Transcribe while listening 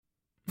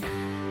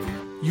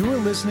You are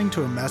listening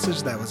to a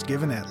message that was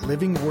given at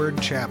Living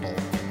Word Chapel,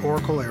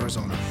 Oracle,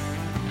 Arizona.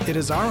 It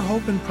is our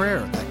hope and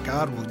prayer that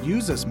God will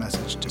use this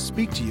message to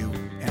speak to you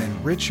and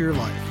enrich your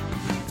life.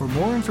 For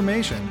more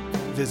information,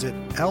 visit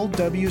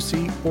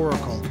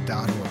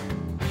lwcoracle.org.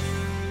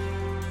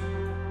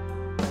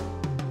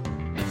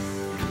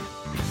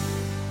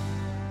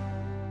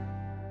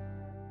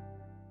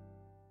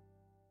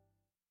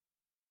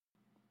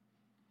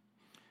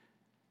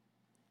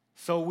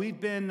 So we've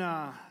been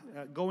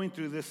going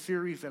through this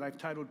series that I've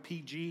titled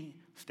PG,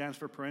 stands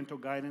for Parental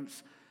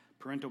Guidance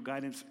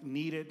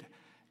Needed.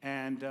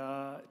 And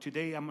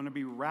today I'm going to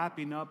be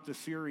wrapping up the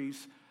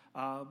series,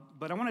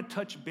 but I want to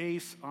touch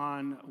base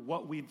on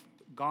what we've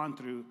gone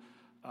through.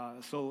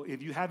 So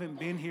if you haven't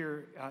been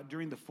here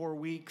during the 4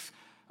 weeks,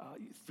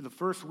 for the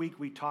first week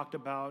we talked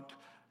about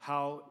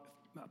how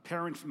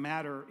parents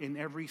matter in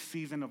every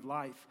season of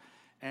life.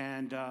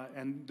 And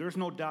there's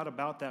no doubt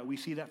about that. We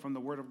see that from the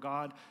Word of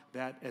God,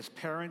 that as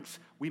parents,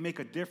 we make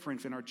a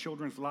difference in our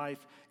children's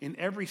life in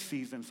every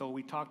season. So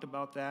we talked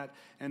about that.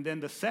 And then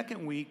the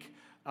second week,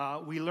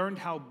 we learned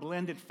how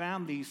blended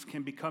families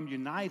can become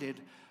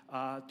united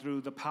through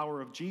the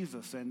power of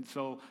Jesus. And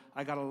so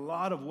I got a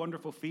lot of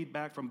wonderful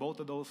feedback from both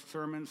of those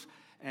sermons.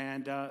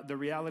 And the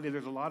reality,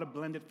 there's a lot of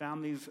blended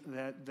families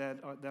that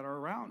are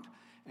around.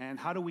 And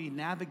how do we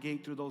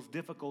navigate through those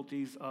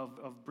difficulties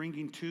of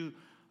bringing two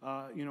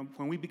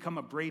when we become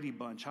a Brady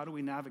Bunch, how do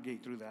we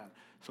navigate through that?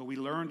 So we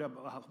learned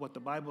about what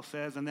the Bible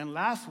says. And then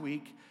last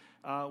week,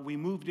 we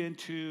moved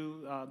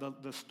into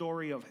the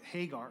story of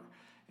Hagar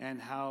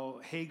and how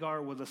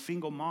Hagar was a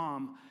single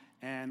mom,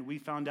 and we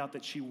found out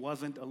that she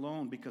wasn't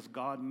alone because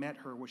God met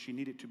her where she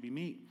needed to be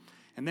met.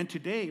 And then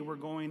today, we're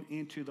going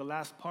into the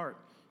last part.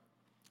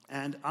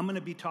 And I'm going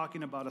to be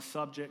talking about a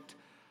subject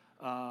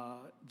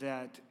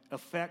that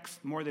affects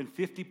more than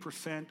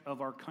 50%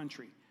 of our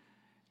country.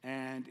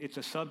 And it's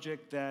a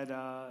subject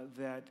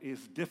that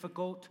is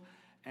difficult,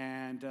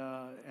 and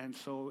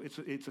so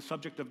it's a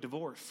subject of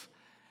divorce.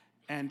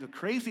 And the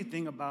crazy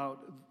thing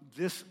about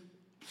this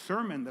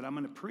sermon that I'm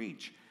going to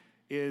preach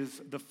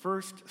is the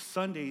first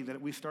Sunday that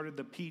we started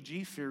the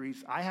PG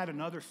series, I had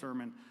another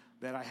sermon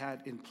that I had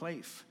in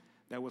place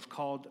that was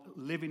called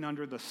Living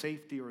Under the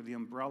Safety or the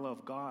Umbrella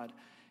of God.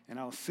 And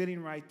I was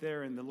sitting right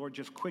there, and the Lord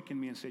just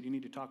quickened me and said, "You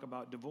need to talk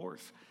about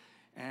divorce."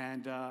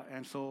 And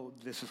so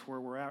this is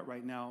where we're at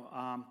right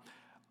now.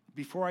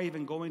 Before I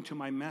even go into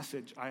my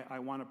message, I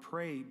want to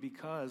pray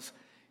because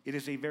it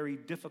is a very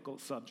difficult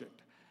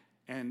subject.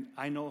 And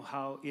I know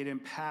how it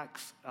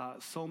impacts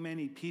so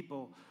many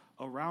people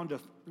around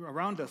us.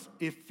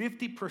 If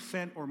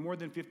 50% or more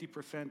than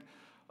 50%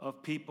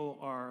 of people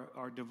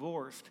are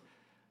divorced,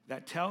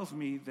 that tells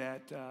me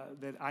that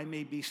I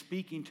may be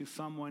speaking to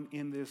someone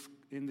in this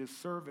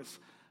service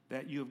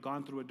that you have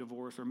gone through a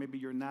divorce, or maybe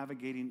you're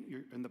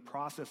you're in the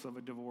process of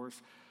a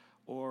divorce,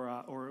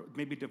 or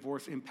maybe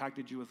divorce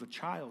impacted you as a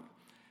child.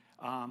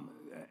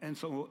 And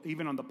so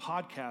even on the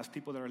podcast,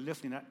 people that are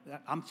listening,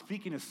 I'm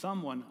speaking to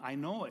someone, I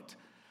know it,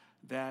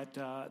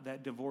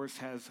 that divorce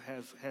has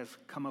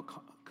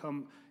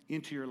come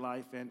into your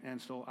life,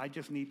 and so I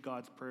just need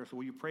God's prayer. So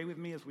will you pray with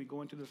me as we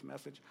go into this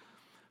message?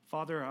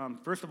 Father,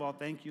 first of all,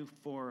 thank you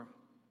for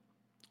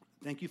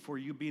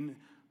you being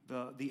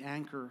the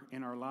anchor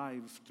in our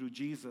lives through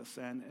Jesus.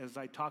 And as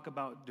I talk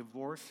about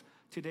divorce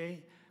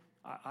today,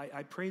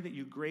 I pray that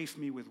you grace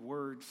me with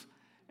words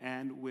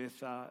and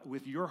with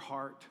your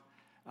heart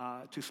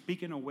to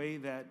speak in a way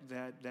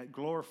that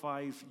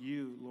glorifies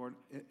you, Lord.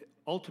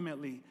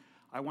 Ultimately,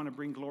 I want to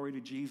bring glory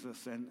to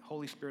Jesus. And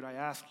Holy Spirit, I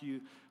ask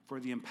you for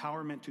the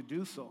empowerment to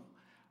do so.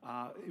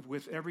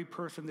 With every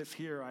person that's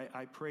here,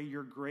 I pray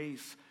your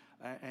grace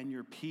and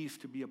your peace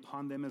to be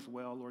upon them as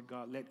well, Lord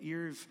God. Let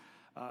ears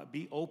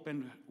be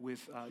open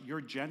with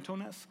your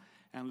gentleness,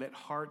 and let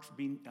hearts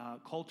be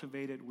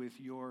cultivated with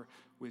your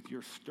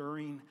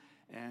stirring.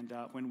 And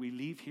when we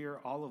leave here,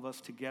 all of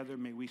us together,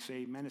 may we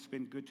say, man, it's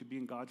been good to be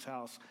in God's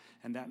house,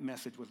 and that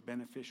message was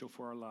beneficial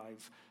for our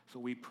lives. So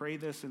we pray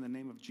this in the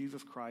name of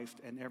Jesus Christ,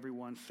 and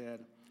everyone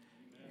said,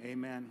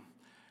 Amen.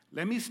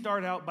 Let me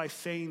start out by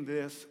saying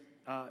this.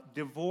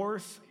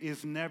 Divorce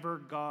is never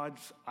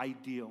God's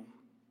ideal.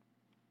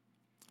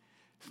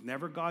 It's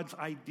never God's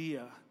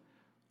idea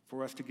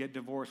for us to get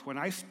divorced. When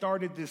I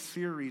started this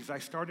series, I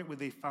started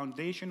with a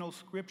foundational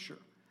scripture.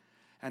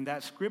 And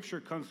that scripture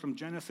comes from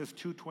Genesis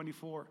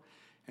 2:24.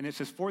 And it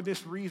says, "For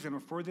this reason, or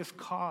for this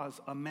cause,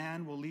 a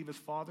man will leave his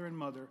father and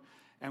mother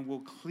and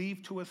will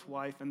cleave to his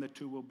wife, and the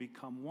two will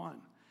become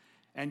one."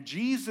 And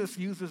Jesus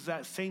uses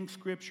that same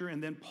scripture,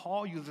 and then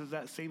Paul uses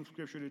that same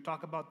scripture to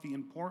talk about the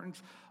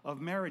importance of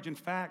marriage. In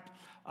fact,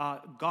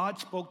 God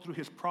spoke through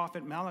his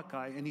prophet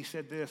Malachi, and he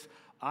said this,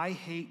 "I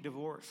hate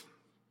divorce,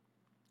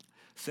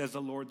 says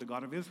the Lord, the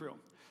God of Israel.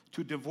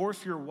 To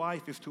divorce your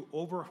wife is to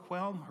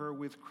overwhelm her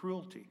with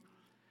cruelty,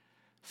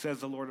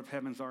 says the Lord of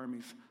heaven's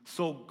armies.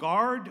 So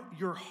guard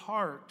your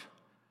heart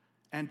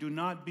and do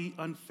not be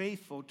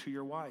unfaithful to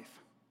your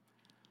wife."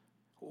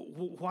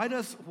 Why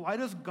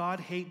does God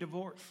hate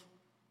divorce?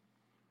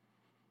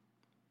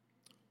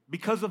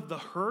 Because of the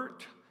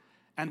hurt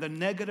and the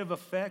negative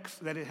effects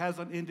that it has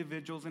on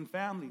individuals and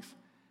families.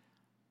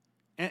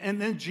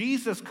 And then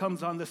Jesus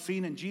comes on the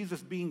scene, and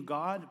Jesus, being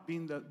God,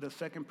 being the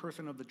second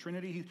person of the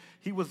Trinity,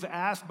 he was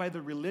asked by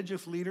the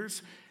religious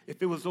leaders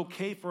if it was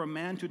okay for a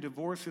man to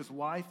divorce his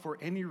wife for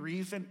any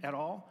reason at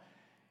all.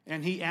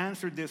 And he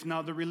answered this.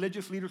 Now, the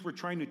religious leaders were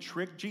trying to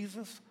trick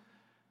Jesus.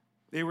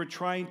 They were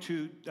trying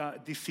to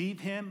deceive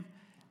him.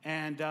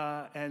 And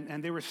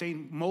they were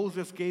saying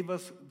Moses gave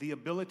us the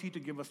ability to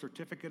give a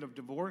certificate of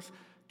divorce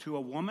to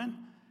a woman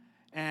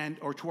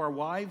or to our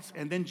wives.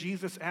 And then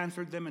Jesus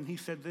answered them, and he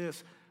said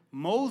this: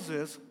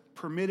 Moses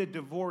permitted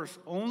divorce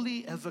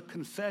only as a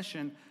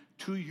concession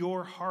to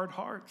your hard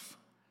hearts,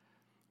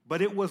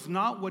 but it was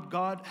not what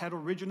God had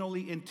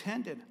originally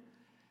intended.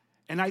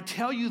 And I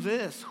tell you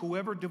this,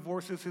 whoever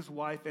divorces his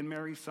wife and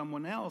marries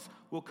someone else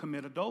will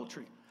commit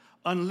adultery,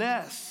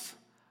 unless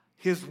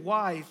his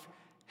wife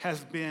has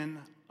been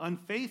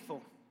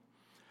unfaithful.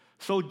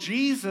 So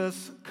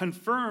Jesus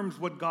confirms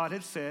what God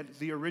had said.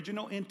 The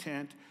original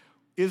intent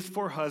is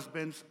for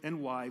husbands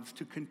and wives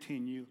to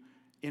continue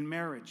in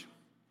marriage.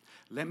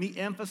 Let me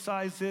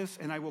emphasize this,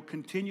 and I will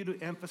continue to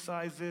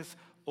emphasize this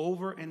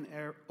over and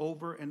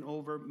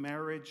over.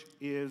 Marriage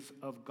is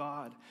of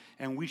God,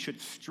 and we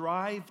should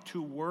strive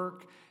to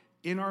work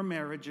in our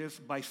marriages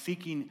by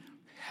seeking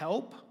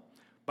help,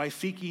 by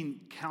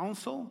seeking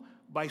counsel,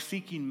 by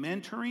seeking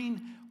mentoring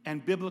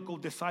and biblical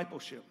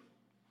discipleship.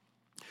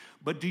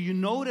 But do you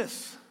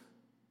notice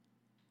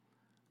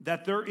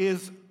that there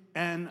is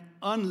an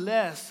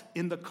unless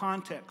in the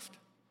context?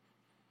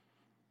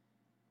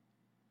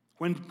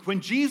 When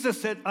Jesus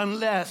said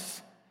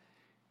unless,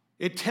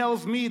 it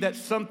tells me that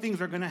some things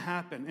are going to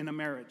happen in a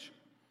marriage.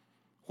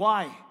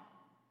 Why?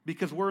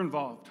 Because we're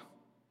involved.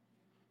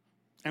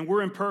 And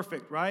we're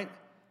imperfect, right?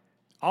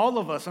 All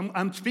of us,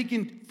 I'm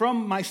speaking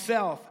from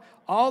myself,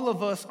 all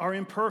of us are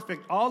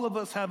imperfect. All of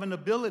us have an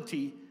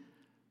ability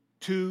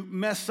to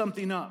mess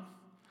something up.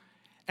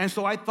 And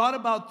so I thought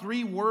about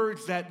 3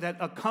 words that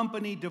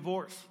accompany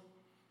divorce.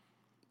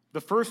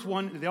 The first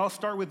one, they all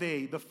start with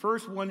A. The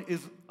first one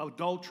is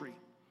adultery.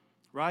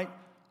 Right?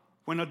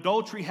 When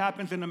adultery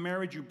happens in a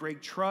marriage, you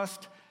break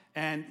trust,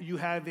 and you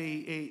have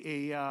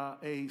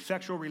a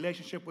sexual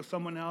relationship with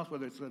someone else,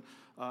 whether it's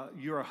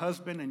you're a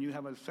husband and you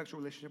have a sexual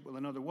relationship with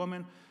another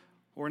woman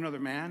or another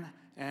man,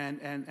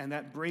 and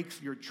that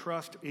breaks your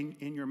trust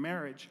in your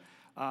marriage.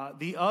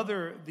 The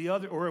other,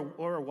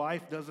 or a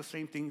wife does the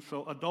same thing.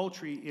 So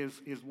adultery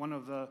is one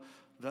of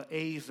the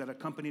A's that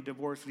accompany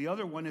divorce. The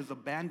other one is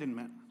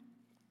abandonment.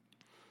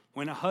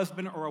 When a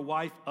husband or a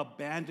wife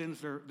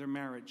abandons their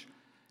marriage,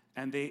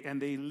 and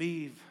they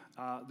leave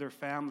their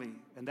family,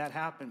 and that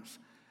happens.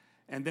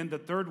 And then the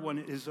third one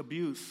is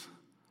abuse,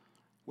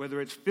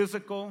 whether it's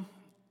physical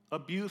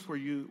abuse, where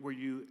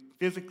you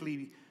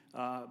physically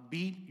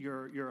beat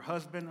your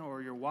husband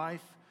or your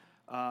wife.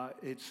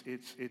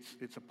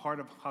 It's a part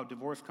of how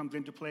divorce comes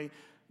into play.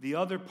 The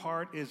other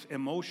part is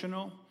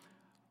emotional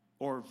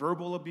or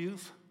verbal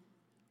abuse.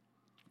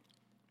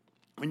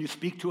 When you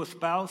speak to a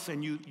spouse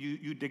and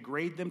you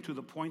degrade them to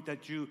the point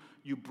that you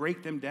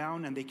break them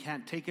down and they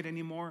can't take it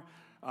anymore.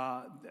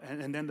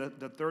 And then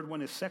the third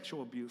one is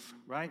sexual abuse,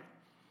 right?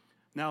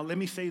 Now, let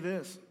me say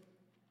this.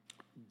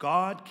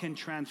 God can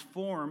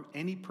transform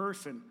any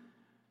person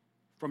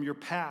from your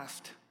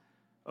past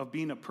of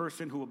being a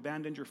person who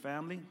abandoned your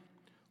family,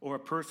 or a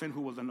person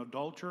who was an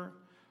adulterer,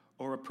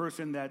 or a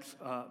person that's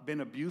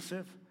been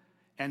abusive.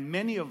 And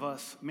many of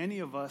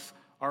us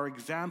are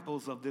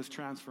examples of this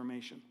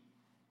transformation.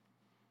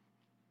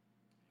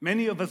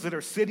 Many of us that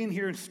are sitting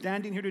here and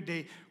standing here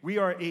today, we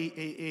are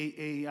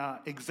a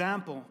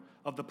example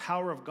of the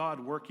power of God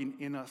working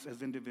in us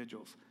as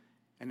individuals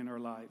and in our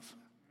lives.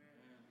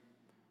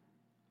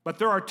 But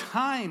there are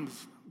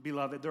times,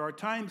 beloved, there are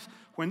times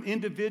when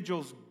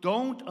individuals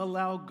don't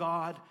allow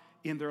God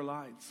in their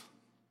lives.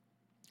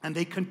 And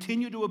they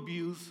continue to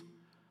abuse,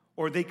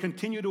 or they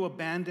continue to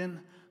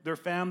abandon their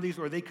families,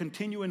 or they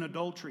continue in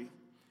adultery.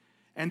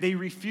 And they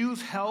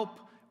refuse help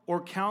or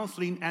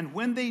counseling, and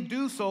when they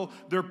do so,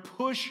 they're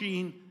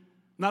pushing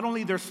not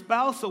only their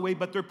spouse away,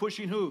 but they're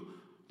pushing who?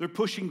 They're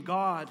pushing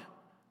God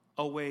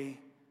away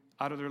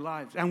out of their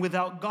lives. And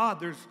without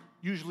God, there's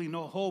usually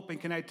no hope. And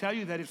can I tell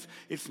you that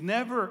it's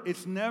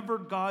never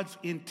God's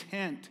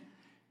intent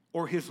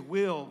or his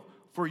will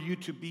for you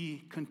to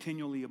be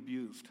continually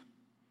abused.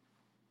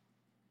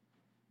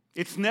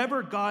 It's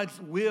never God's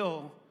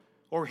will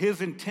or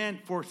his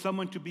intent for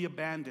someone to be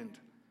abandoned.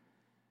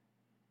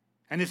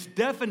 And it's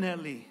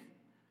definitely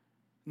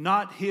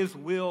not his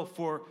will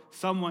for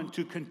someone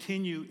to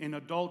continue in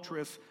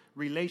adulterous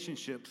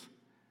relationships.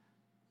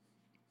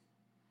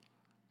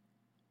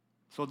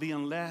 So the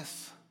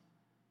unless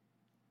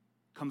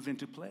comes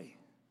into play.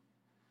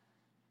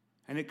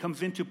 And it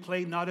comes into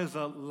play not as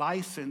a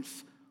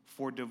license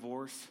for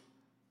divorce,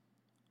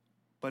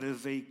 but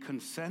as a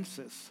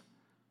consensus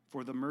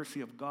for the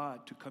mercy of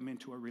God to come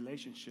into a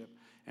relationship,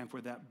 and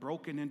for that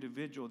broken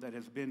individual that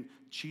has been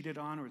cheated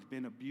on or has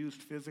been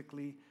abused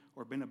physically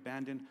or been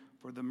abandoned,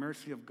 for the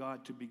mercy of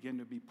God to begin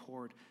to be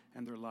poured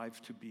and their lives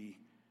to be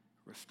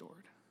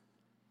restored.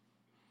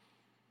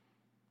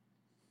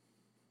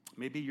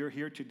 Maybe you're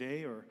here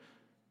today, or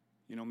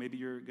maybe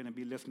you're going to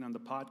be listening on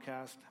the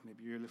podcast.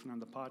 Maybe you're listening on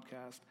the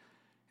podcast,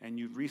 and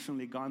you've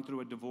recently gone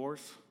through a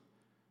divorce,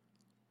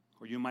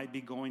 or you might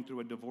be going through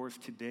a divorce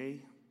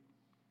today.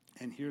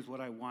 And here's what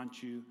I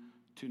want you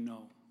to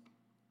know.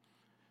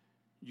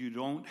 You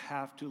don't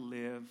have to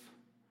live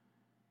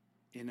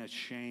in a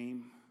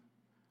shame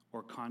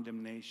or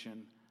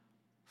condemnation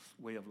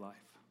way of life.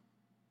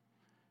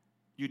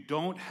 You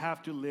don't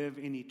have to live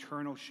in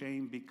eternal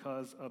shame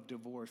because of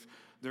divorce.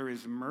 There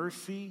is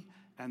mercy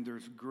and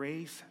there's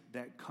grace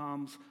that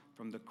comes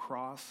from the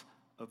cross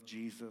of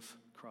Jesus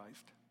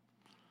Christ.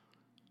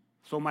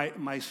 So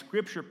my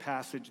scripture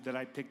passage that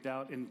I picked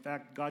out, in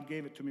fact, God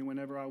gave it to me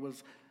whenever I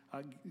was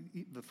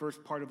the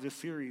first part of this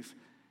series.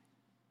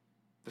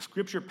 The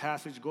scripture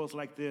passage goes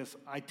like this.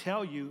 I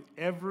tell you,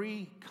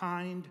 every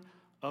kind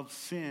of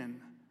sin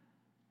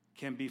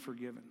can be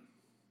forgiven.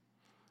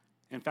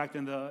 In fact,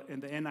 in the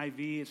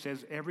NIV, it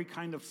says every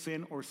kind of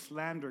sin or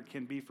slander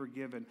can be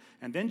forgiven.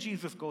 And then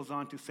Jesus goes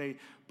on to say,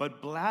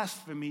 but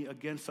blasphemy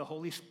against the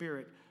Holy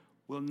Spirit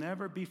will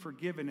never be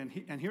forgiven.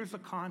 And here's the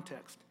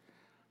context.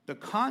 The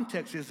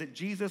context is that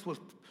Jesus was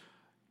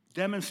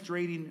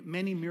demonstrating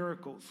many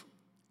miracles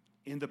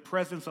in the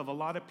presence of a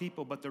lot of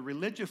people, but the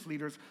religious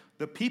leaders,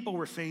 the people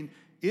were saying,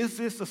 is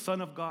this the Son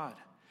of God?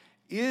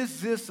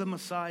 Is this the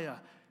Messiah?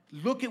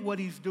 Look at what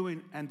he's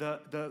doing. And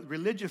the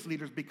religious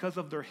leaders, because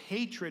of their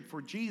hatred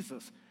for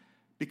Jesus,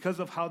 because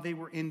of how they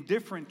were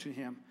indifferent to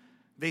him,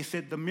 they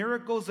said the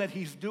miracles that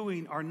he's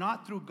doing are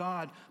not through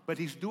God, but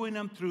he's doing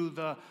them through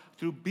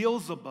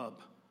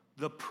Beelzebub,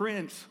 the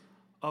prince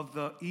of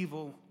the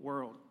evil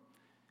world.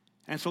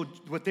 And so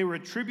what they were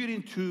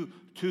attributing to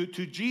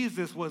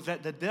Jesus was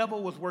that the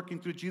devil was working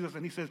through Jesus.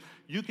 And he says,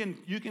 you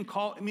can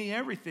call me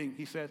everything,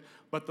 he says,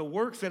 but the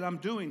works that I'm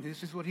doing,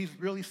 this is what he's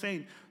really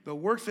saying, the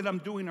works that I'm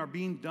doing are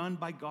being done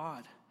by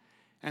God.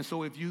 And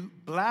so if you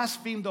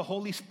blaspheme the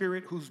Holy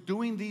Spirit who's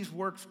doing these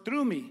works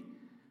through me,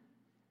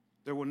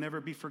 there will never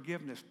be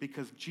forgiveness,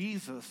 because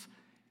Jesus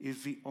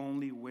is the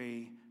only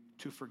way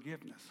to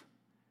forgiveness.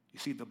 You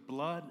see, the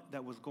blood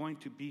that was going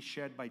to be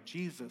shed by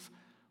Jesus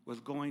was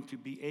going to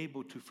be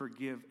able to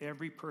forgive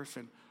every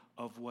person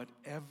of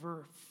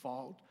whatever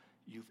fault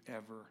you've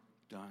ever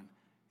done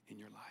in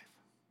your life.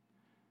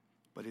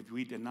 But if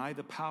we deny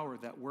the power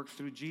that works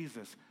through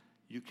Jesus,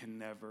 you can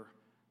never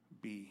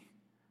be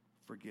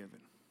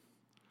forgiven.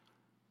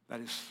 That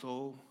is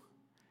so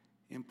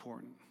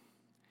important.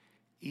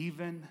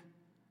 Even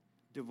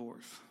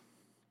divorce.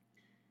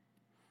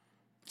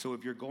 So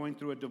if you're going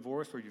through a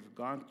divorce, or you've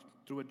gone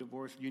through a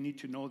divorce, you need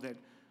to know that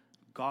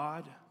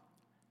God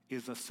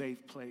is a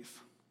safe place.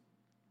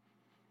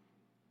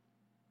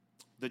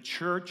 The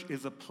church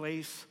is a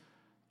place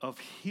of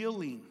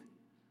healing,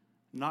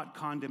 not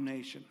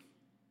condemnation.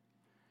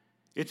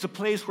 It's a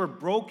place where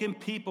broken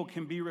people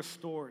can be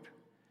restored.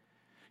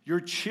 Your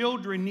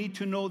children need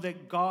to know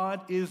that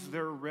God is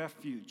their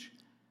refuge.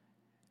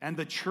 And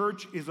the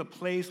church is a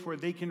place where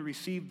they can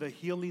receive the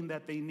healing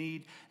that they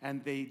need,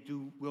 and they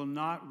will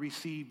not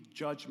receive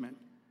judgment.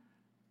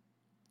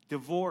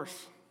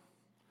 Divorce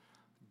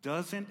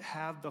doesn't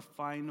have the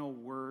final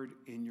word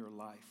in your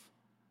life.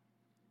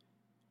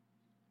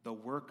 The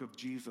work of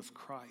Jesus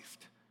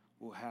Christ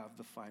will have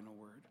the final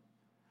word.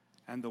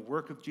 And the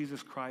work of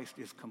Jesus Christ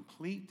is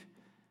complete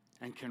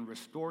and can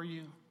restore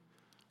you.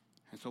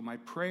 And so my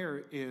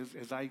prayer is,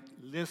 as I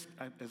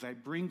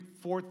bring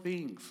four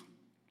things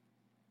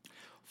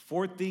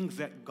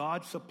that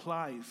God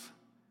supplies,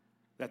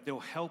 that they'll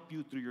help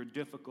you through your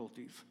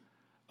difficulties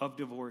of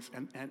divorce.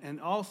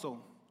 And also,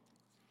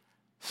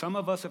 some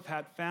of us have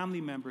had family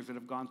members that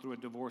have gone through a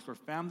divorce, or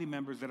family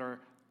members that are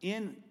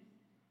in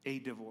a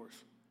divorce,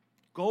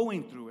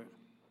 going through it.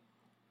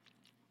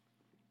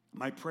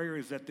 My prayer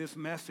is that this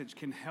message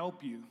can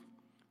help you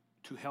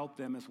to help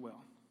them as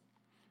well.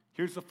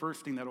 Here's the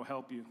first thing that will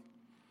help you,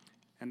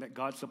 and that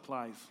God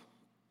supplies: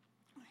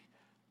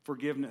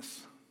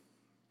 forgiveness.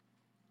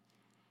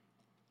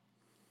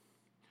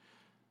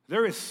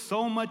 There is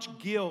so much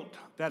guilt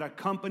that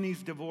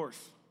accompanies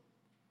divorce.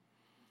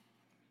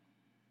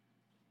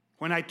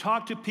 When I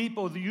talk to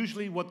people,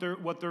 usually what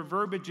their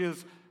verbiage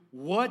is,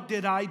 what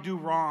did I do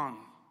wrong?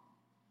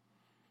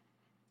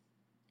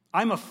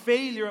 I'm a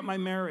failure at my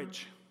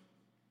marriage.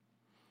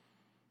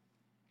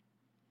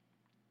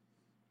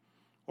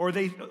 Or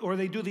they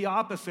do the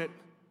opposite.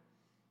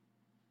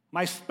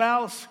 My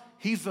spouse,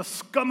 he's the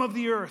scum of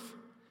the earth.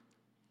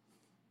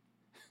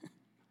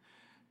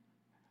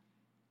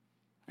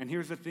 And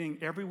here's the thing,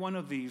 every one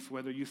of these,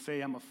 whether you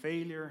say I'm a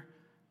failure,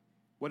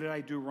 what did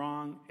I do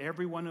wrong?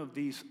 Every one of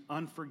these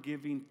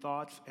unforgiving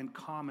thoughts and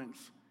comments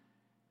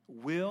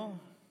will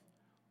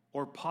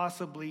or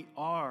possibly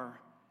are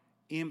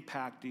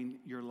impacting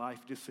your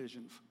life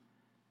decisions.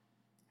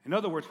 In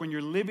other words, when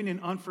you're living in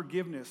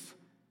unforgiveness,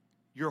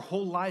 your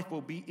whole life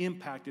will be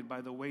impacted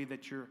by the way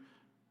that you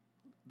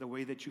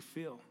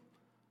feel,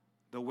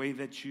 the way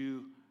that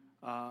you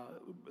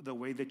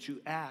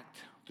act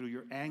through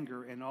your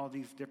anger and all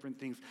these different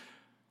things.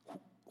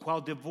 While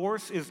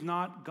divorce is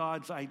not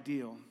God's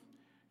ideal,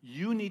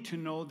 you need to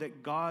know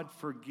that God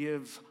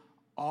forgives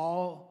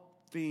all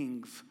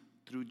things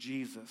through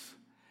Jesus.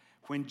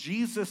 When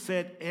Jesus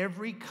said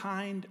every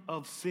kind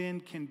of sin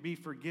can be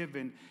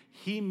forgiven,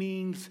 he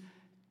means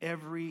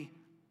every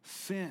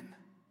sin.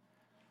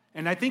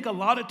 And I think a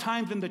lot of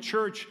times in the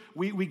church,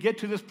 we get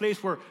to this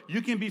place where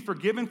you can be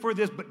forgiven for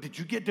this, but did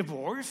you get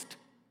divorced?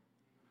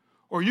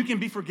 Or you can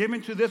be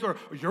forgiven to this, or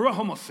you're a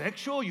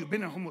homosexual, you've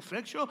been a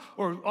homosexual,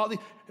 or all the,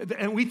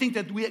 and we think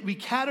that we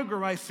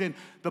categorize sin.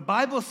 The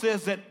Bible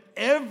says that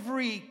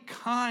every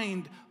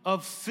kind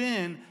of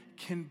sin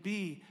can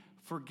be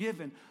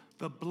forgiven.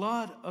 The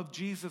blood of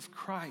Jesus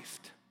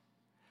Christ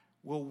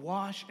will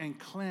wash and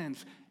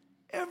cleanse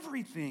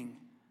everything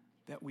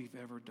that we've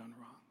ever done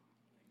wrong.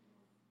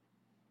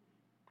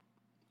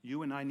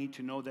 You and I need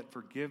to know that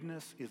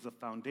forgiveness is the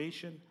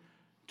foundation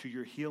to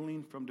your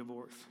healing from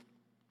divorce.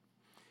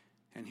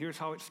 And here's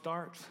how it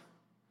starts.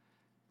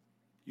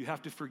 You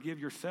have to forgive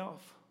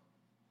yourself.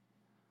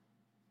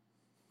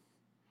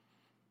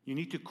 You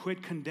need to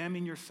quit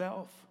condemning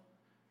yourself.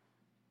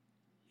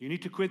 You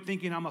need to quit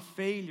thinking, I'm a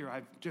failure.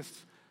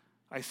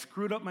 I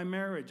screwed up my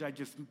marriage. I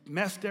just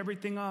messed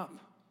everything up.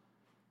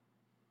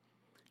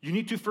 You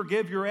need to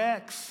forgive your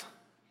ex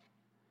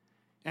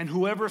and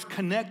whoever's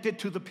connected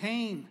to the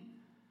pain.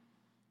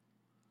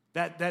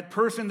 That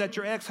person that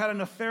your ex had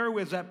an affair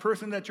with, that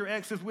person that your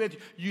ex is with,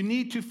 you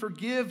need to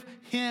forgive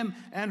him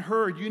and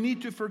her. You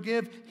need to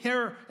forgive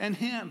her and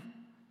him.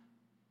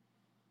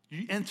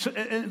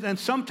 And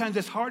sometimes,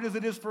 as hard as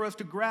it is for us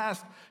to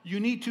grasp, you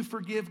need to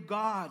forgive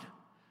God.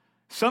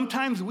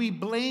 Sometimes we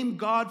blame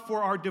God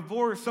for our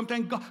divorce.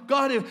 Sometimes,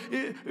 God,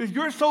 if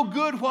you're so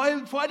good,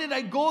 why did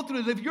I go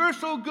through this? If you're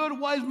so good,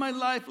 why is my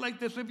life like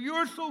this? If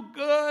you're so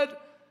good,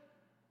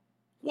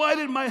 why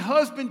did my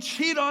husband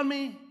cheat on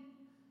me?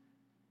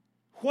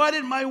 Why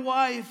did my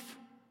wife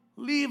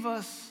leave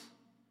us?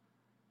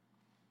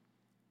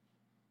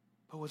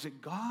 But was it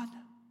God?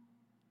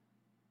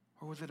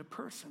 Or was it a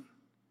person?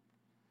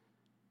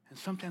 And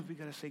sometimes we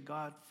got to say,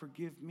 God,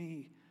 forgive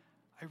me.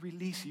 I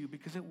release you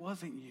because it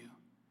wasn't you.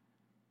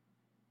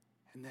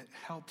 And that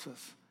helps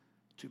us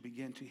to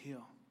begin to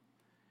heal.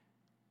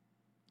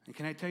 And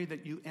can I tell you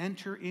that you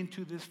enter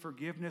into this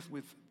forgiveness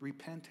with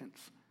repentance?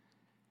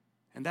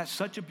 And that's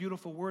such a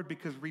beautiful word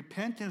because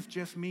repentance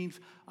just means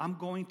I'm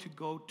going to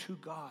go to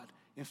God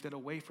instead of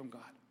away from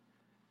God.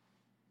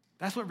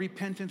 That's what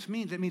repentance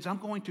means. It means I'm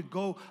going to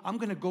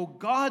go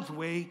God's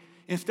way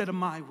instead of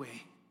my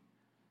way.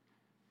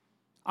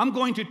 I'm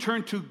going to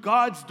turn to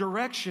God's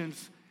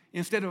directions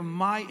instead of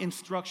my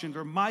instructions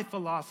or my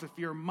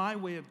philosophy or my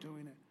way of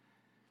doing it.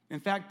 In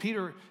fact,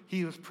 Peter,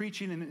 he was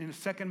preaching in his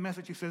second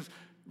message, he says,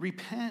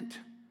 repent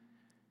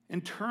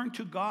and turn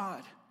to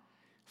God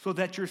so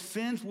that your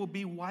sins will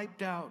be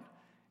wiped out,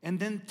 and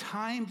then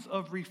times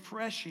of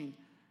refreshing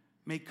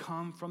may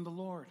come from the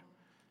Lord.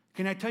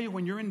 Can I tell you,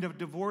 when you're in a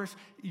divorce,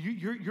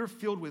 you're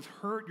filled with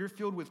hurt, you're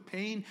filled with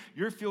pain,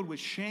 you're filled with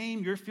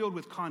shame, you're filled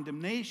with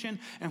condemnation,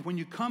 and when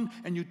you come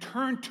and you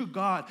turn to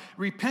God,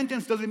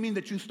 repentance doesn't mean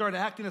that you start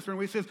acting a certain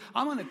way. It says,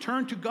 I'm going to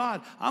turn to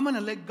God. I'm going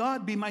to let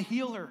God be my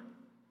healer.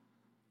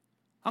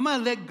 I'm going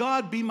to let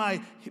God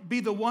be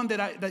the one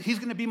that He's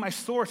going to be my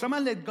source. I'm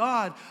going to let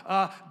God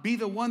be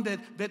the one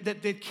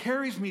that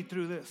carries me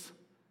through this.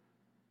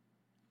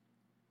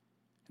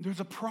 And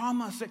there's a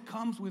promise that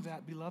comes with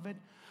that, beloved.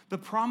 The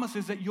promise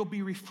is that you'll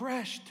be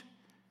refreshed.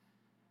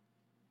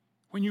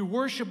 When you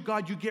worship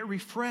God, you get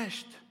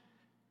refreshed.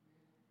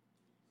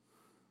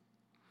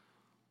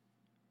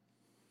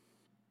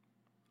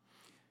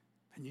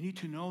 And you need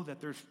to know that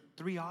there's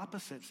three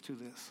opposites to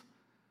this.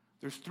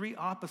 There's three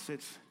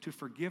opposites to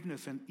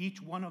forgiveness, and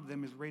each one of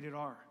them is rated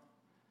R.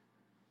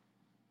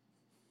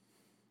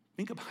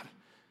 Think about it.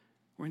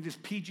 We're in this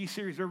PG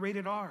series. They're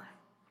rated R.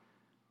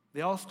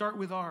 They all start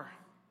with R.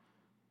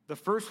 The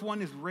first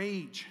one is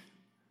rage.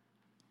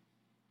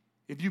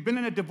 If you've been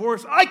in a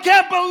divorce, I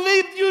can't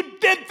believe you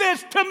did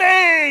this to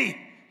me.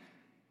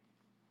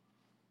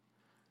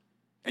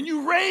 And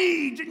you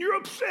rage and you're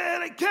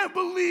upset. I can't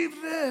believe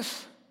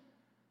this.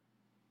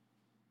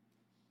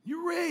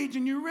 You rage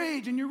and you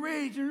rage and you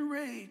rage and you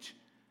rage.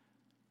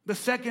 The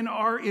second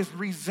R is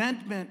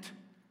resentment.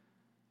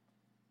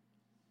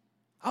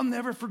 I'll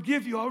never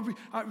forgive you.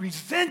 I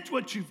resent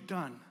what you've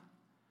done.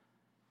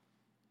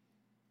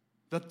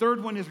 The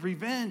third one is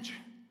revenge.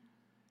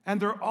 And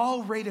they're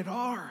all rated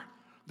R.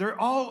 They're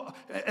all,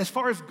 as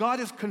far as God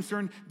is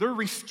concerned, they're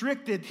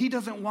restricted. He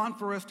doesn't want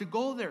for us to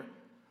go there.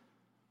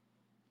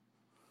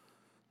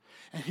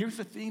 And here's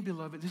the thing,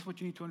 beloved. This is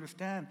what you need to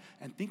understand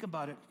and think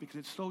about it because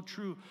it's so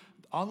true.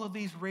 All of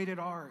these rated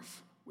R's,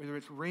 whether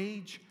it's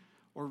rage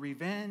or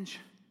revenge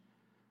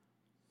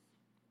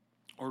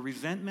or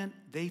resentment,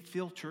 they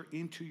filter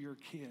into your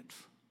kids.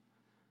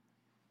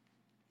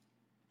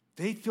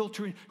 They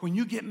filter in. When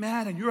you get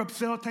mad and you're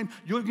upset all the time,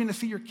 you're going to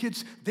see your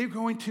kids, they're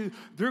going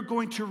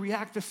to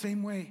react the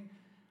same way.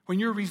 When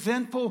you're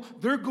resentful,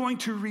 they're going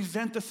to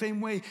resent the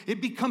same way.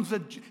 It becomes a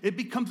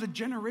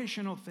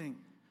generational thing.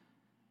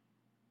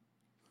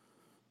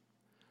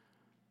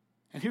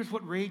 And here's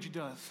what rage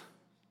does.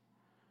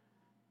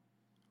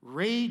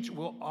 Rage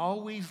will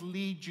always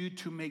lead you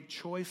to make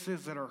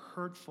choices that are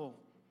hurtful.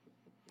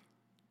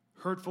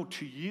 Hurtful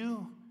to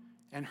you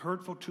and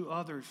hurtful to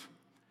others.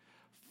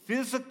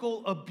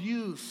 Physical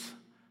abuse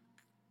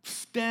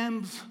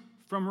stems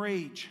from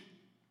rage.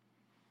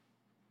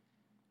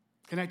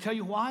 Can I tell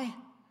you why?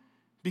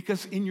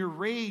 Because in your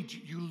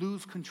rage, you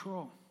lose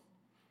control.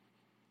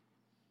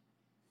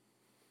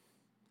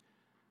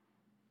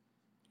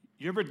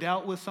 You ever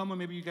dealt with someone,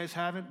 maybe you guys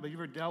haven't, but you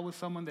ever dealt with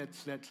someone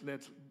that's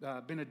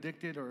been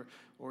addicted or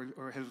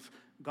has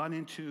gone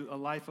into a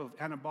life of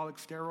anabolic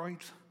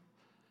steroids?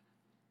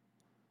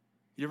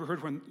 You ever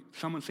heard when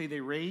someone say they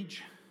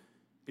rage?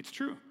 It's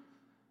true.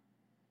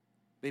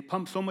 They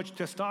pump so much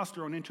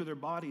testosterone into their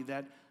body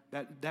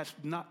that's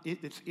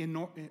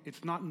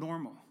not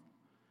normal.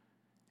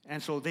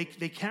 And so they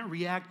can't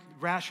react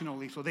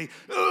rationally, so they,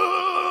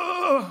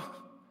 ugh!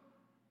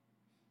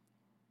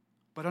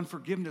 But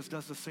unforgiveness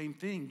does the same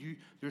thing.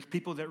 There's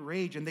people that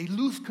rage and they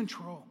lose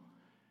control.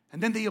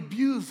 And then they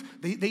abuse.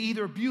 They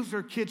either abuse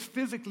their kids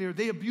physically or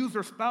they abuse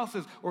their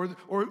spouses or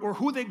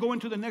who they go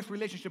into the next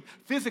relationship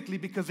physically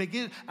because they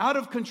get out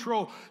of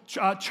control.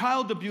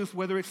 Child abuse,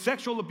 whether it's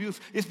sexual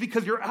abuse, is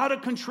because you're out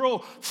of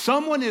control.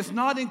 Someone is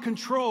not in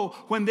control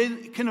when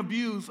they can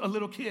abuse a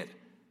little kid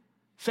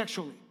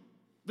sexually.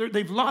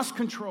 They've lost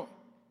control.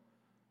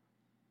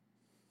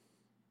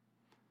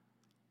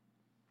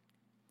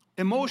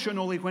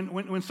 Emotionally,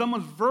 when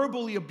someone's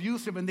verbally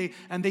abusive and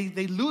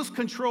they lose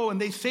control and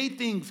they say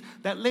things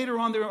that later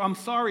on I'm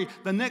sorry,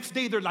 the next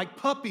day they're like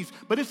puppies,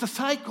 but it's a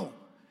cycle.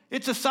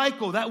 It's a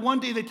cycle. That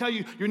one day they tell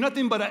you, you're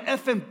nothing but a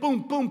effing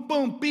boom, boom,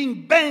 boom,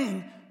 bing,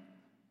 bang.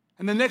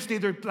 And the next day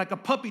they're like a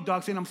puppy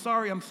dog saying, I'm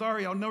sorry,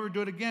 I'll never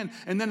do it again.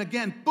 And then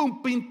again,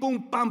 boom, bing,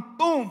 boom, bam,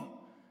 boom.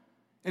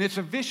 And it's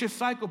a vicious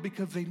cycle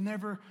because they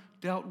never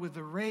dealt with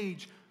the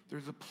rage.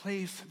 There's a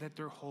place that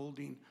they're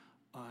holding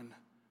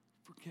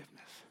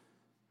unforgiveness.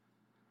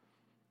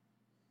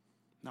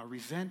 Now,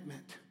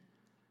 resentment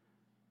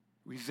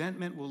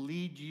will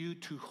lead you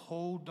to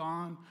hold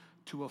on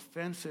to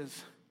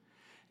offenses.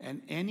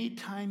 And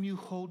anytime you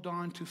hold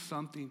on to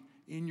something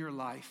in your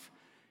life,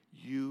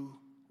 you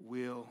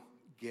will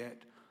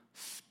get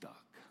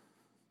stuck.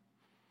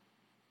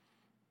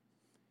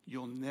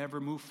 You'll never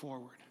move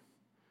forward.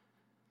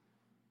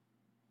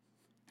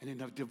 And in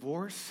a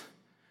divorce,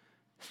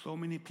 so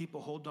many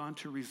people hold on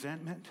to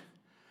resentment.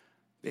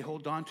 They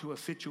hold on to a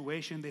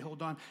situation, they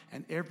hold on,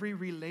 and every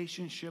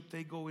relationship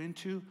they go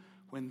into,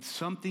 when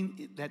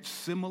something that's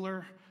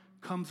similar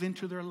comes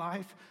into their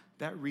life,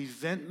 that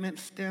resentment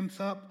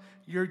stems up.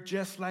 You're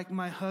just like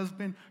my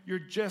husband, you're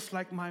just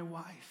like my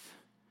wife.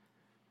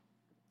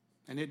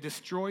 And it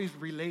destroys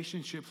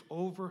relationships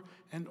over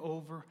and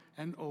over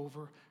and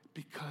over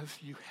because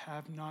you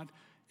have not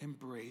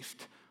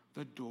embraced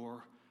the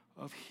door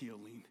of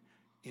healing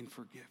in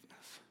forgiveness.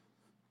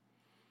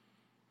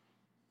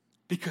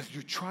 Because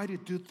you try to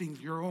do things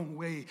your own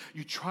way.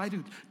 You try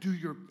to do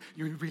your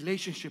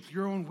relationships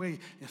your own way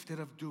instead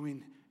of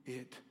doing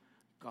it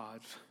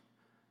God's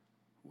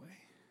way.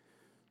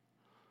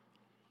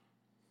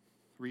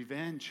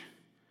 Revenge.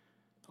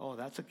 Oh,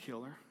 that's a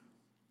killer.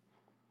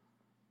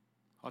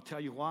 I'll tell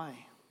you why.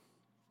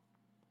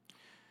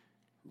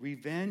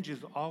 Revenge is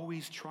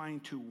always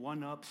trying to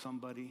one-up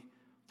somebody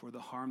for the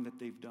harm that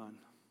they've done.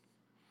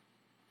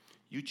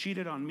 You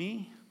cheated on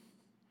me,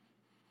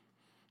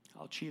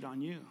 I'll cheat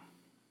on you.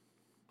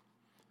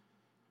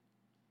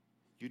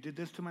 You did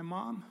this to my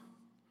mom,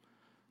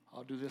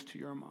 I'll do this to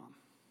your mom.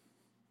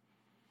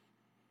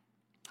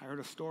 I heard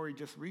a story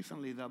just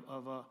recently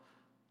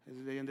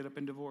they ended up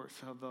in divorce,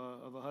 of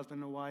a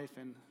husband and wife,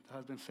 and the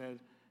husband said,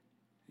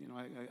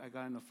 I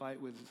got in a fight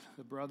with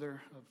the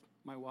brother of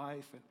my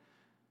wife,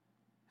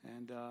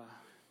 and the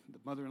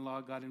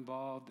mother-in-law got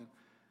involved, and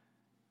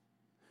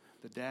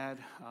the dad,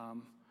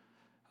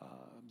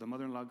 the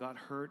mother-in-law got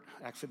hurt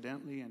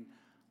accidentally, and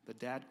the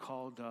dad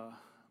called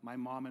my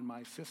mom and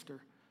my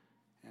sister,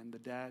 and the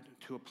dad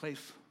to a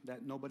place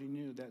that nobody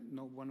knew, that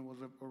no one was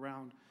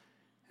around,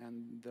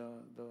 and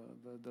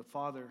the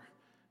father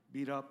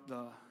beat up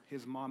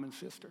his mom and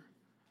sister.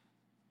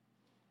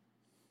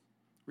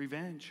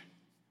 Revenge.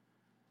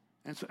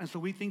 And so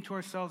we think to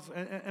ourselves,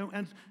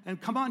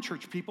 and come on,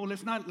 church people,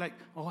 it's not like,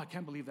 oh, I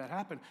can't believe that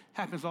happened.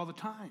 Happens all the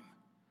time.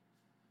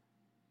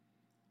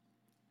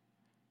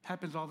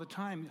 Happens all the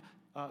time.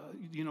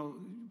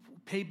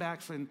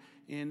 Paybacks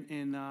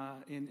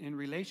in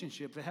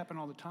relationships, they happen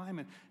all the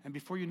time. And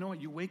before you know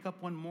it, you wake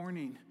up one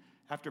morning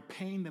after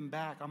paying them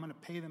back. I'm going to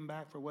pay them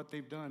back for what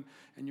they've done.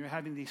 And you're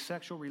having these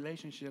sexual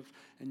relationships,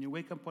 and you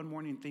wake up one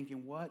morning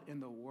thinking, what in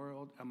the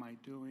world am I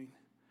doing?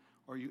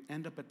 Or you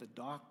end up at the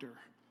doctor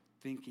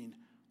thinking,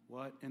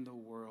 what in the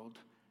world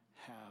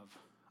have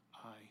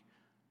I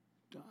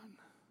done?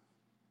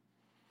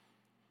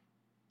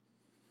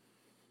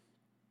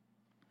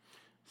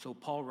 So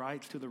Paul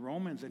writes to the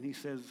Romans and he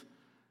says,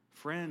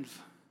 friends,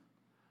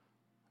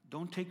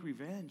 don't take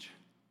revenge.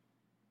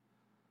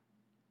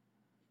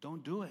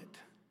 Don't do it.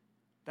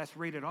 That's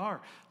rated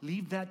R.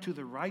 Leave that to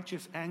the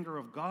righteous anger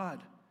of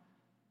God.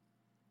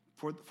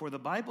 For the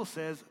Bible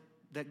says,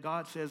 that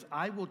God says,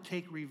 I will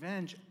take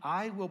revenge.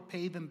 I will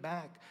pay them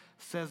back,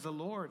 says the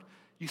Lord.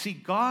 You see,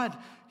 God,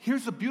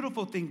 here's the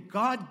beautiful thing.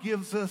 God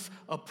gives us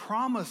a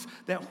promise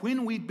that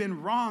when we've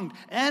been wronged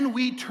and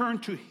we turn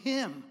to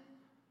Him,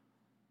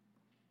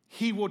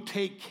 He will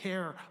take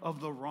care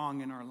of the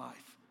wrong in our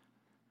life.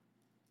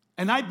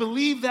 And I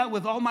believe that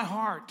with all my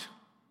heart.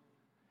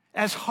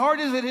 As hard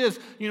as it is,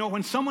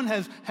 when someone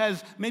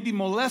has maybe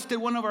molested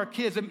one of our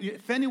kids,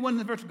 if anyone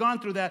has ever gone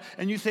through that,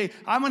 and you say,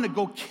 I'm going to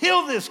go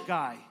kill this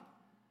guy.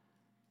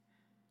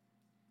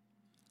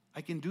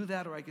 I can do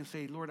that, or I can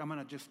say, Lord, I'm going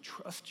to just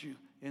trust you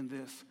in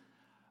this.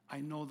 I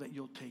know that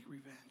you'll take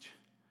revenge.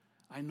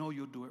 I know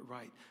you'll do it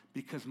right,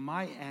 because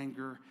my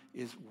anger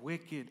is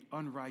wicked,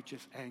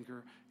 unrighteous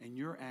anger, and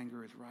your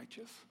anger is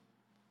righteous.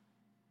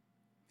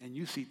 And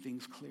you see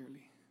things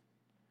clearly.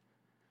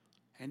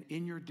 And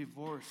in your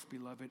divorce,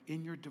 beloved,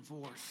 in your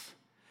divorce,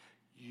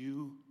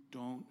 you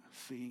don't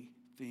see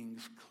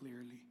things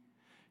clearly.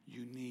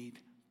 You need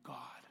God.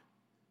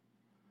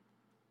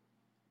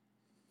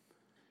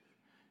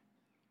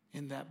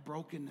 In that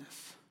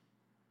brokenness,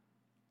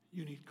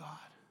 you need God.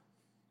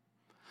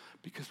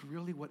 Because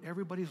really what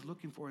everybody's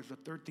looking for is the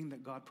third thing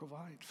that God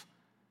provides.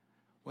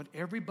 What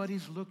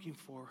everybody's looking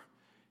for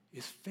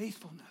is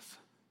faithfulness.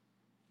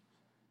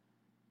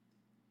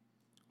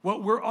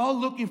 What we're all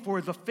looking for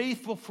is a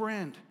faithful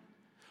friend.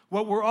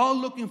 What we're all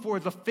looking for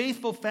is a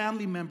faithful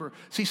family member.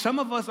 See, some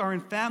of us are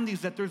in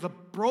families that there's a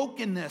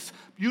brokenness.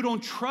 You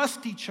don't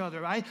trust each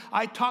other.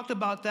 I talked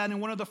about that in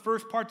one of the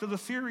first parts of the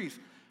series,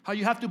 how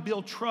you have to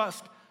build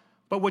trust.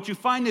 But what you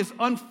find is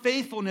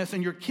unfaithfulness,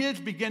 and your kids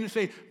begin to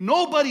say,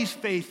 nobody's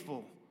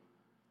faithful.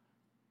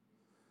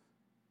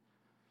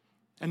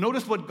 And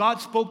notice what God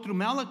spoke through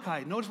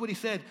Malachi. Notice what he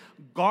said.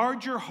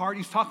 Guard your heart.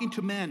 He's talking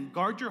to men.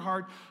 Guard your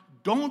heart.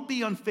 Don't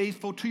be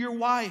unfaithful to your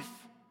wife.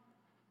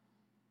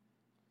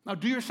 Now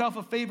do yourself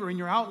a favor in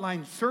your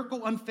outline.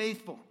 Circle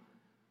unfaithful.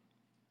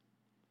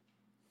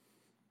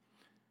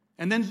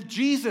 And then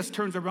Jesus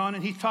turns around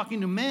and he's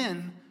talking to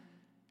men,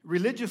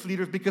 religious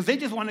leaders, because they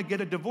just want to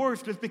get a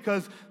divorce just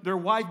because their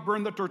wife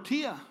burned the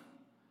tortilla.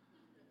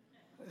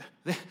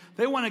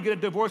 They want to get a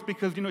divorce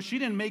because, she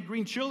didn't make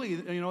green chili.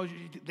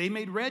 They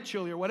made red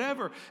chili or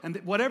whatever. And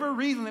whatever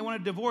reason they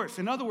want a divorce.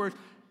 In other words,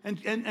 and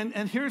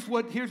here's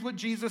what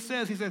Jesus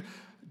says. He says,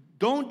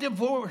 don't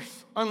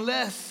divorce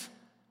unless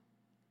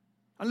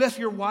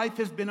your wife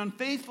has been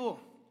unfaithful.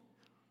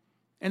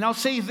 And I'll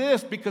say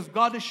this because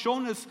God has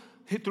shown us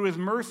through His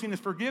mercy and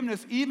His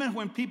forgiveness, even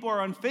when people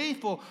are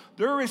unfaithful,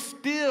 there is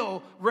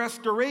still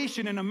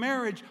restoration in a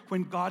marriage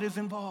when God is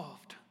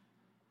involved.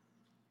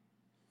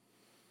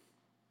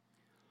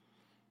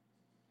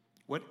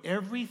 What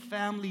every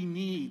family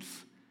needs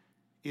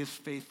is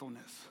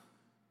faithfulness.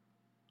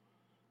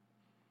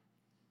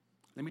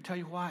 Let me tell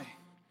you why.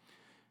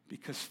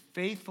 Because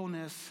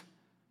faithfulness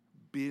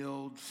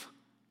builds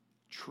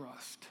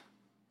trust.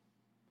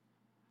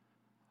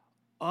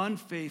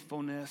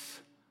 Unfaithfulness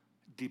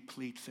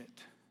depletes it.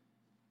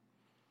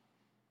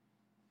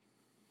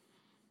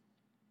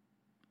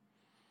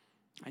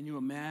 I knew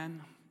a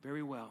man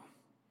very well.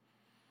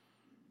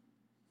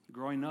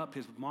 Growing up,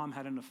 his mom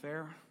had an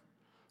affair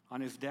on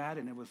his dad,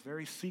 and it was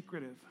very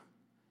secretive.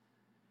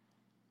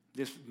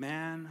 This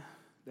man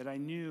that I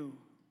knew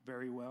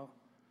very well,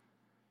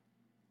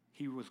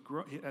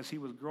 as he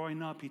was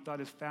growing up, he thought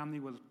his family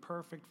was a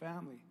perfect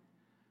family.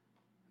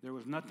 There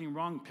was nothing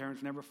wrong.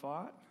 Parents never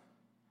fought.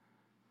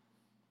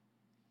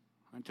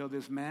 Until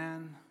this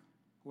man,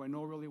 who I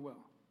know really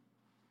well,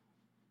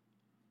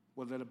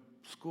 was at a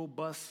school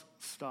bus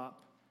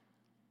stop,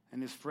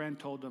 and his friend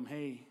told him,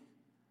 hey,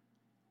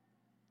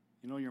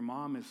 your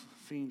mom is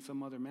seeing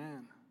some other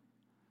man.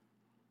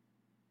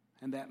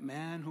 And that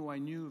man, who I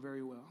knew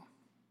very well,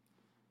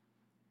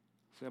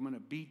 said, I'm going to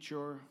beat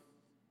your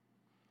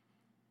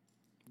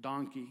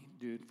donkey,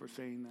 dude, for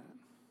saying that.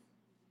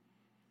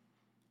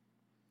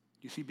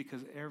 You see,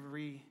 because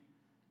every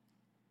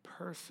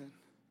person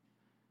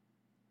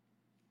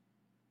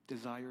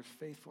desires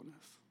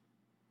faithfulness.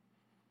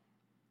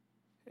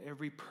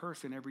 Every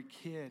person, every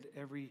kid,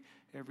 every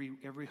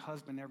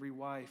husband, every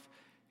wife,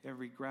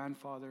 every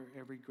grandfather,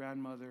 every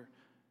grandmother,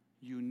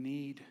 you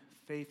need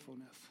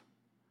faithfulness.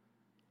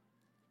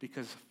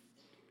 Because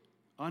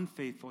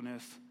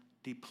unfaithfulness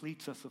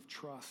depletes us of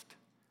trust.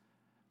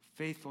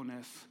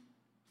 Faithfulness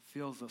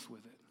fills us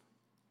with it.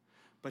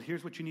 But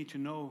here's what you need to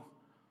know.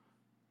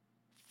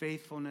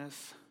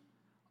 Faithfulness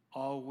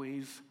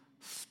always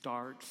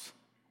starts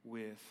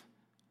with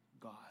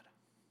God.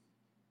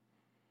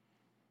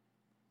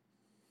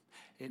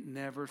 It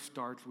never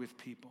starts with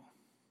people.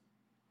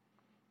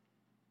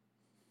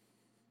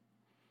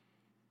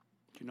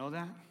 Do you know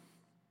that?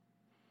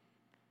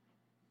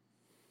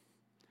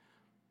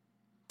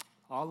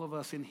 All of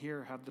us in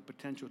here have the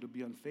potential to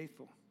be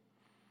unfaithful,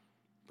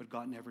 but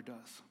God never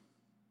does.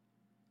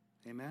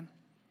 Amen?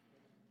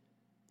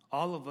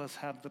 All of us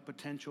have the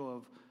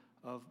potential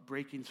of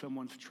breaking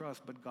someone's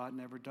trust, but God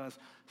never does.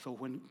 So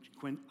when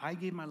I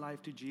gave my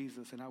life to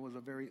Jesus and I was a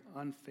very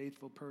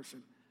unfaithful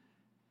person,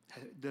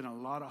 had done a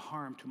lot of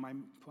harm to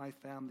my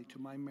family, to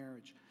my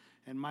marriage.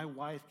 And my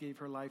wife gave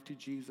her life to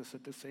Jesus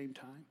at the same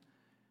time.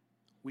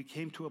 We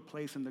came to a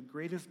place, and the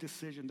greatest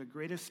decision, the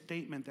greatest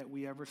statement that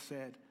we ever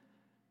said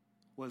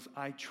was,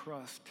 I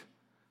trust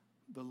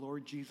the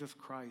Lord Jesus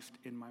Christ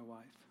in my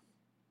wife.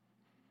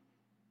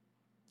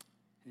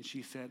 And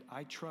she said,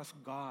 I trust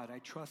God, I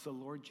trust the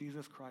Lord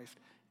Jesus Christ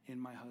in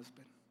my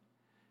husband.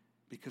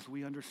 Because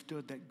we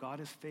understood that God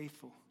is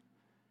faithful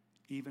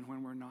even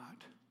when we're not.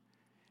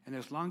 And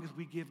as long as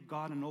we give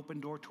God an open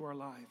door to our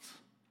lives,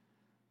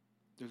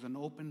 there's an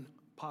open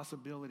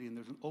possibility and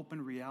there's an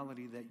open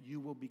reality that you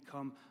will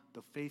become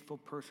the faithful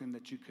person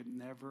that you could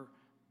never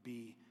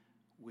be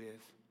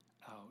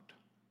without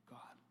God.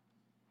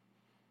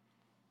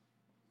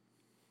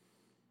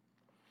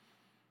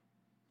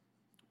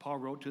 Paul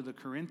wrote to the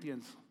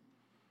Corinthians,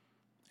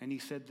 and he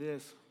said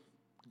this,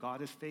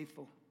 God is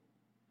faithful.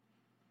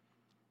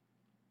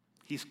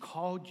 He's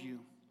called you.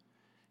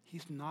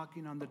 He's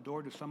knocking on the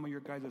door to some of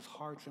your guys'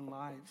 hearts and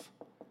lives.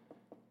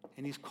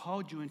 And he's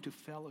called you into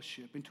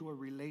fellowship, into a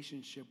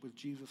relationship with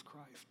Jesus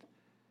Christ.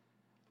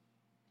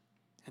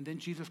 And then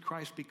Jesus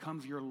Christ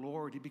becomes your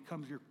Lord. He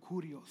becomes your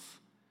kurios.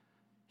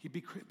 He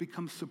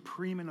becomes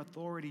supreme in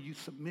authority. You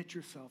submit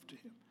yourself to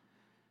him.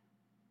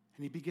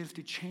 And he begins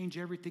to change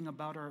everything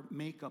about our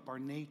makeup, our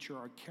nature,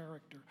 our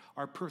character,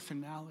 our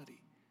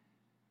personality.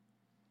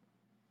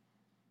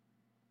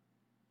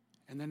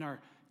 And then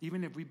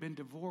even if we've been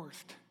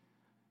divorced,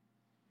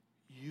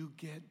 you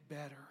get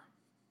better.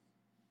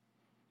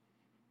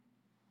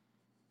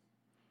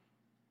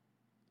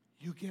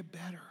 You get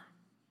better.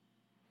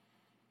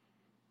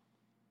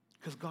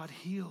 Because God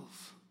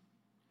heals.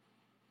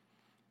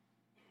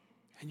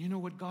 And you know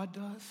what God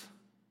does?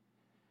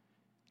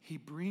 He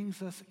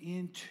brings us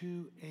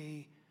into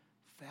a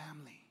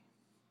family.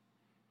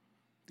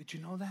 Did you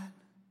know that?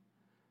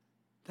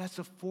 That's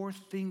the fourth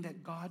thing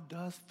that God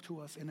does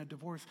to us in a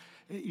divorce.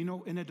 You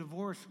know, in a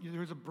divorce,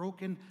 there's a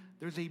broken,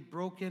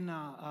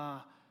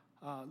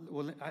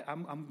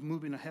 I'm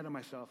moving ahead of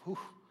myself. Whew.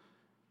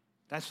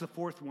 That's the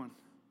fourth one.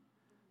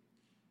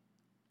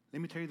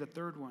 Let me tell you the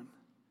third one.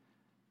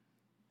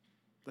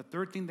 The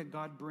third thing that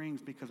God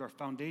brings, because our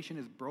foundation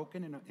is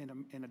broken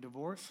in a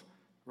divorce,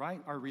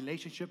 right? Our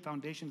relationship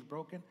foundation is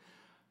broken.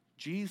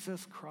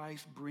 Jesus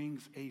Christ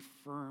brings a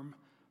firm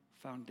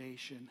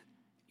foundation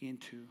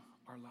into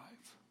our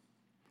lives.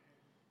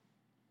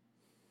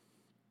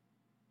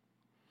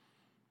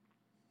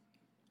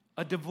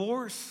 A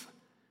divorce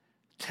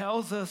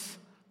tells us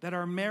that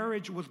our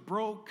marriage was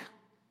broke.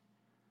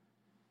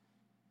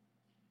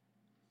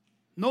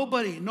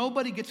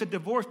 Nobody gets a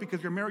divorce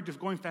because your marriage is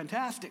going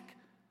fantastic.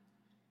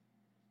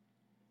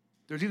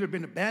 There's either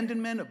been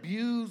abandonment,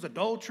 abuse,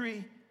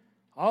 adultery,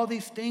 all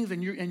these things,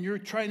 and you're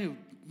trying to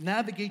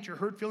navigate your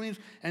hurt feelings,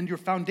 and your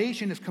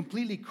foundation is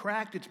completely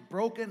cracked, it's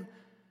broken.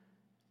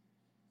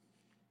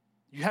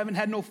 You haven't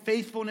had no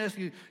faithfulness,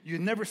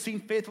 you've never seen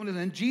faithfulness,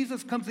 and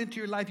Jesus comes into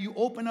your life, you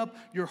open up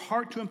your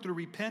heart to him through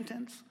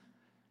repentance,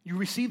 you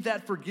receive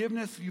that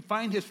forgiveness, you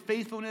find his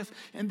faithfulness,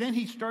 and then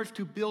he starts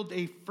to build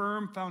a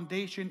firm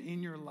foundation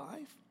in your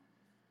life.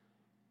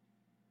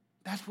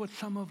 That's what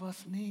some of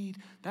us need.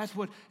 That's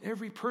what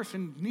every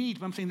person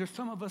needs. I'm saying there's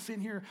some of us in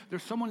here,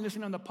 there's someone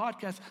listening on the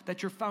podcast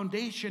that your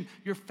foundation,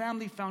 your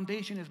family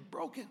foundation is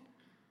broken.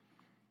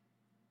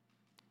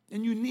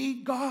 And you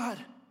need God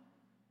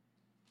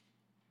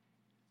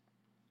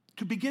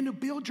to begin to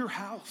build your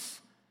house,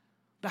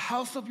 the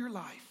house of your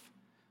life,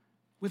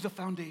 with a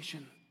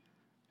foundation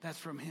that's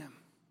from him.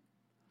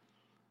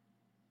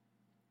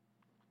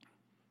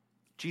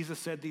 Jesus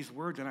said these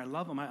words, and I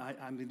love them. I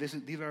mean,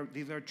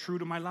 these are true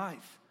to my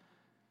life.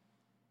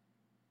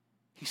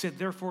 He said,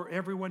 therefore,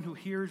 everyone who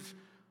hears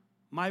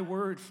my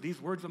words,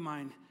 these words of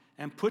mine,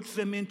 and puts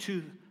them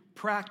into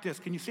practice.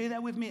 Can you say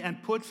that with me?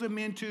 And puts them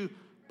into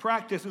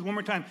practice. One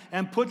more time.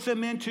 And puts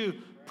them into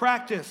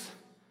practice.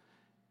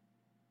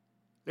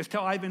 Let's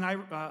tell Ivan,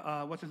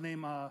 what's his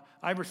name?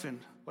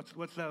 Iverson.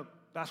 What's the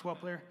basketball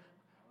player?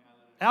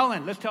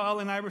 Allen. Let's tell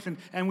Allen Iverson.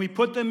 And we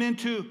put them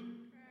into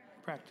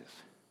practice.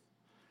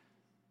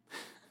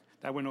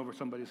 That went over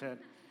somebody's head.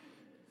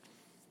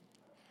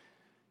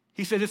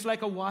 He said, it's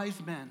like a wise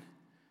man.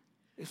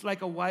 It's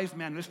like a wise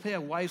man. Let's say a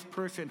wise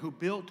person who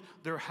built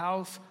their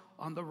house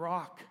on the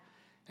rock.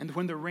 And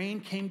when the rain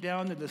came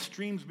down and the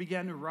streams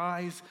began to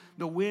rise,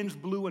 the winds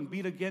blew and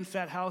beat against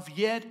that house,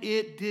 yet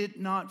it did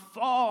not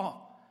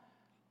fall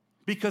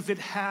because it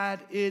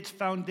had its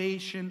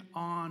foundation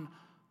on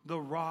the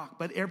rock.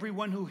 But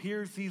everyone who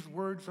hears these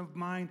words of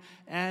mine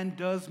and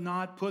does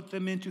not put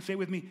them into, say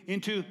with me,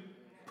 into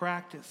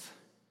practice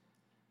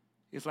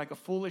is like a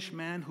foolish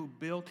man who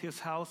built his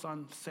house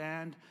on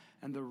sand,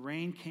 and the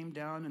rain came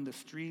down and the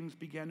streams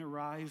began to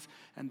rise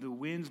and the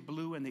winds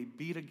blew and they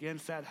beat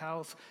against that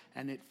house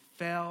and it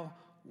fell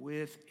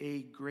with a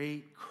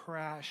great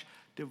crash.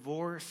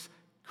 Divorce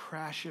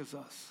crashes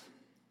us.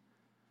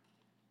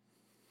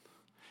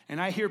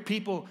 And I hear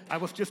people, I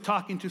was just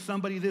talking to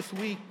somebody this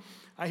week,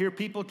 I hear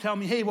people tell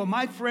me, hey, well,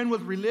 my friend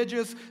was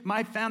religious,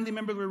 my family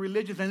members were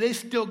religious, and they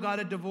still got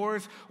a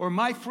divorce, or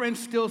my friend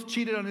still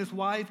cheated on his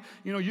wife.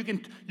 You know, you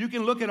can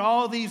look at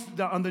all these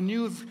on the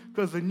news,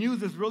 because the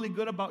news is really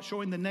good about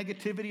showing the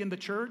negativity in the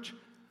church.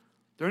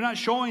 They're not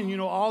showing, you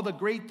know, all the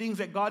great things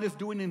that God is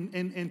doing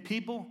in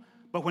people.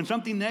 But when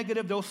something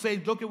negative, they'll say,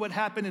 look at what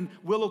happened in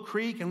Willow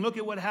Creek, and look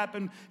at what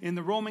happened in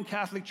the Roman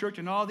Catholic Church,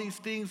 and all these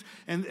things.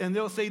 And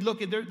they'll say,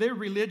 look, they're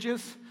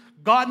religious.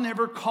 God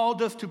never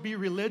called us to be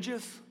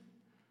religious.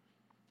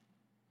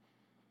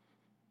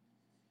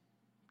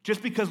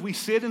 Just because we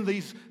sit in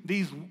these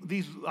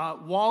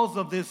walls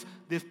of this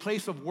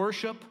place of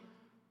worship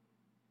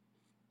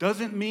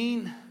doesn't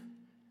mean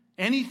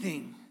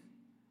anything.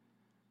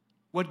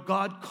 What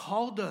God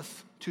called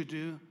us to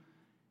do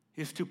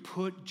is to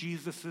put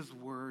Jesus'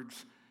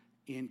 words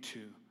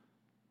into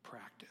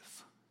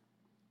practice.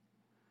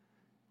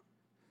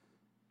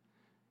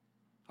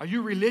 Are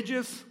you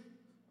religious?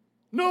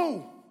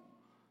 No.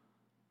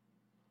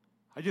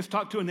 I just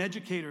talked to an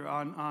educator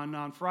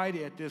on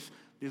Friday at this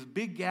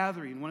big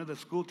gathering. One of the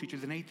school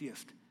teachers, an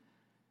atheist.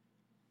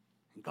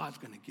 And God's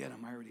going to get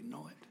him. I already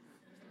know it.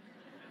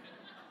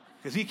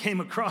 Because he came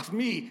across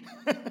me.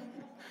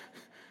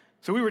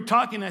 So we were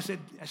talking. I said,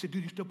 dude,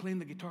 you still playing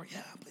the guitar?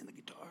 Yeah, I'm playing the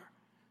guitar.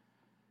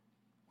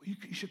 Well,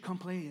 you should come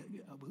play.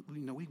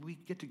 We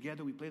get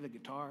together, we play the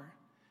guitar.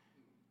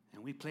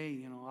 And we play,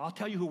 you know, I'll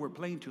tell you who we're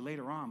playing to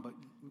later on, but,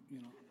 you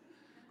know,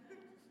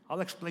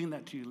 I'll explain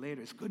that to you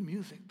later. It's good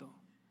music, though.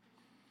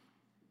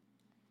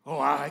 Oh,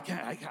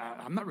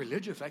 I'm not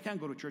religious. I can't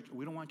go to church.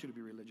 We don't want you to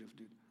be religious,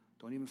 dude.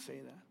 Don't even say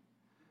that.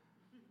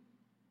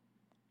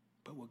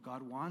 But what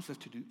God wants us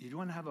to do, if you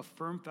want to have a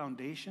firm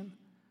foundation,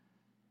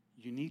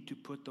 you need to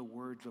put the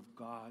words of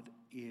God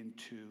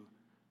into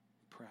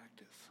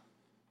practice.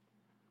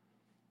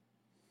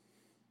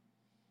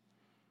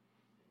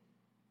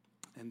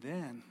 And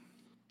then,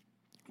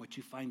 what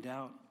you find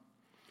out,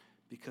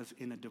 because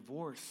in a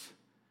divorce,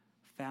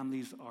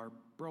 families are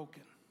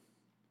broken.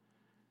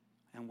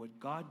 And what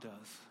God does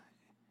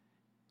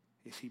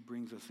is he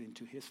brings us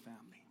into his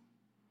family.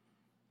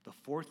 The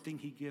fourth thing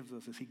he gives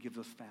us is he gives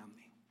us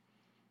family.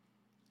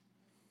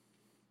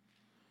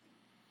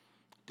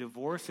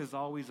 Divorce is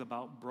always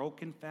about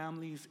broken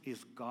families,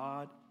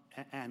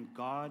 and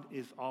God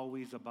is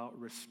always about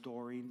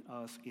restoring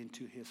us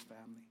into his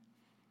family.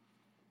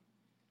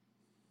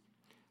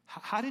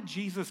 How did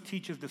Jesus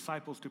teach his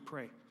disciples to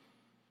pray?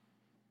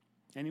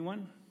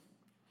 Anyone?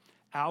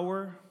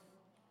 Our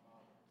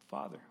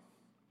Father.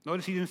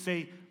 Notice he didn't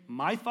say,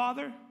 my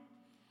Father.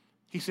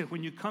 He said,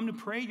 when you come to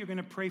pray, you're going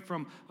to pray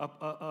from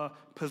a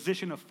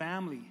position of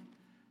family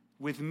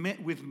with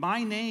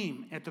my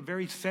name at the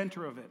very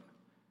center of it.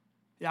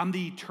 I'm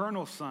the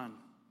eternal Son,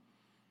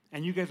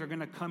 and you guys are going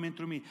to come in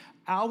through me.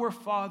 Our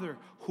Father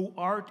who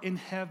art in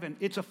heaven.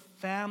 It's a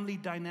family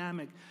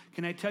dynamic.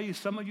 Can I tell you,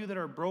 some of you that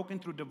are broken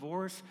through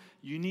divorce,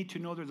 you need to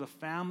know there's a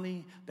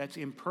family that's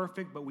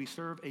imperfect, but we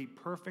serve a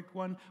perfect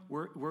one.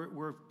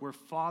 We're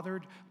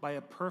fathered by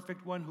a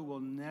perfect one who will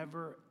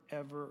never,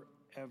 ever,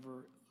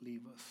 ever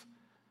leave us.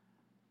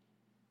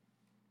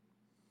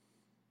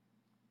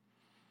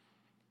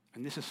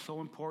 And this is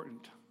so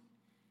important.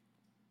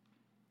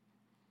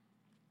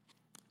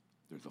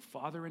 There's a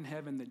Father in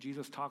heaven that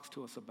Jesus talks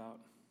to us about,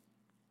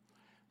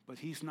 but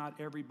he's not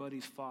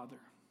everybody's Father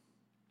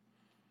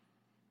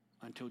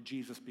until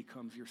Jesus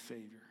becomes your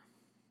Savior.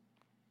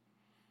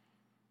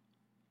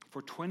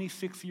 For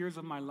 26 years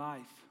of my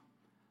life,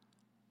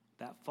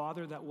 that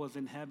Father that was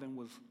in heaven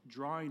was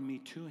drawing me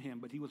to him,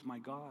 but he was my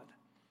God.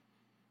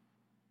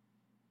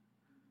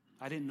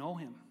 I didn't know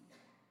him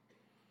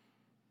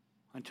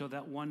until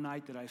that one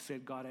night that I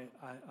said, God,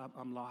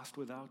 I'm lost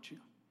without you.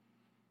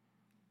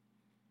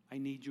 I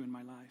need you in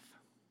my life.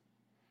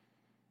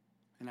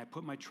 And I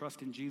put my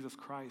trust in Jesus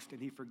Christ, and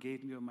he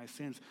forgave me of my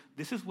sins.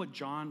 This is what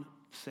John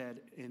said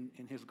in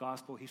his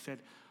gospel. He said,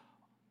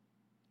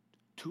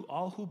 to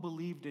all who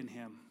believed in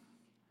him,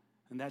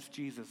 and that's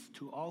Jesus,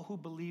 to all who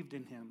believed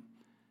in him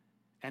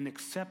and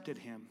accepted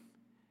him,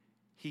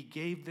 he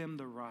gave them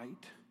the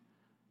right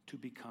to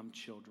become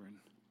children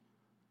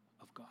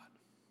of God.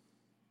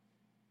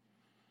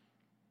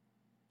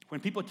 When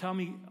people tell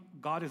me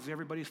God is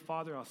everybody's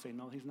Father, I'll say,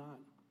 no, he's not.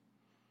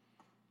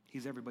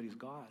 He's everybody's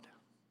God.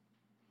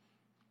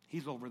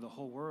 He's over the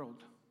whole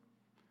world.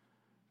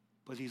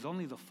 But he's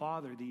only the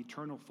Father, the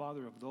eternal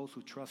Father of those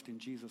who trust in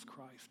Jesus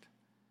Christ.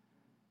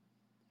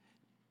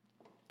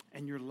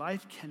 And your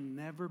life can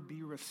never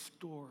be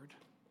restored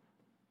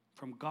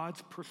from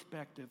God's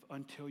perspective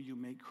until you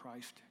make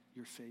Christ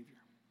your Savior.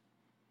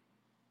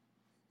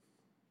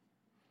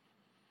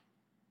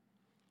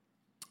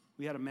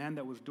 We had a man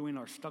that was doing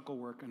our stucco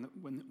work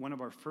in one of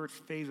our first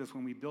phases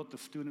when we built the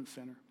student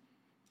center.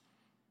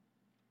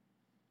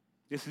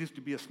 This used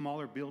to be a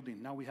smaller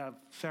building. Now we have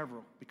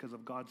several because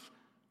of God's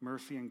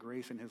mercy and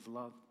grace and his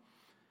love.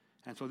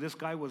 And so this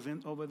guy was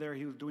over there.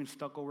 He was doing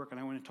stucco work, and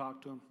I went and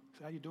talked to him. I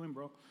said, how you doing,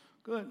 bro?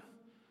 Good.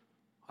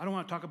 I don't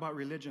want to talk about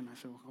religion. I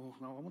said, oh,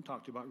 no, I won't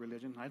talk to you about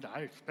religion.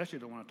 I especially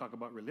don't want to talk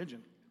about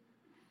religion.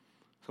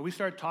 So we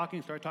started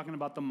talking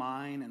about the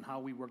mind and how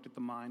we worked at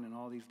the mind and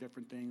all these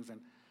different things. And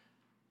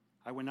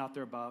I went out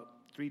there about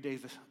 3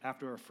 days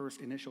after our first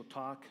initial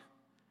talk,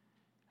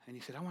 and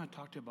he said, I want to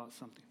talk to you about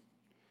something.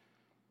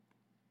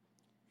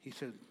 He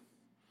said,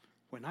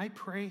 when I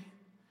pray,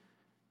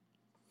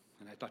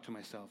 and I thought to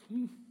myself,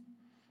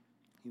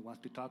 he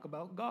wants to talk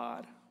about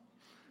God.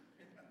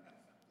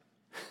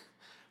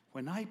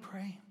 When I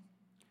pray,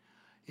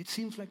 it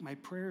seems like my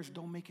prayers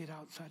don't make it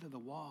outside of the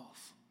walls.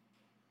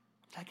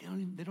 It's like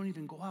they don't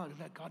even go out. It's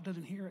like God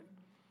doesn't hear it.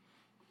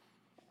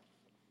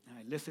 And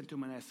I listened to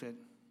him and I said,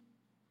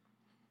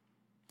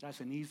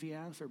 that's an easy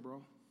answer,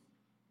 bro.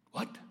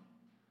 What?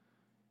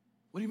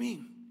 What do you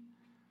mean?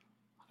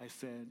 I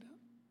said,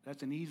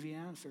 that's an easy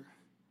answer.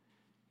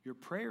 Your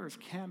prayers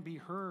can't be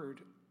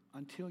heard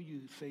until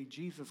you say,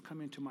 Jesus,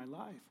 come into my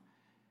life.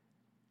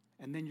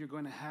 And then you're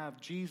going to have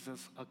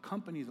Jesus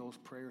accompany those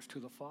prayers to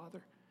the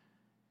Father.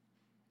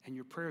 And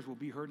your prayers will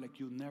be heard like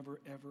you never,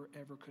 ever,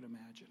 ever could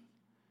imagine.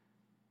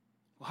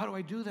 Well, how do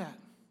I do that?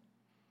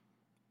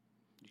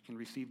 You can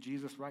receive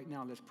Jesus right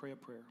now. Let's pray a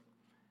prayer.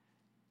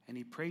 And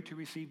he prayed to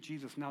receive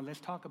Jesus. Now let's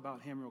talk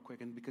about him real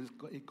quick, and because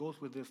it goes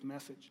with this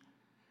message.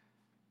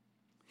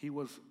 He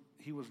was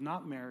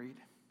not married.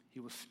 He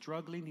was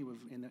struggling. He was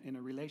in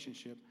a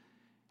relationship.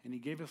 And he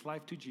gave his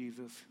life to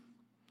Jesus.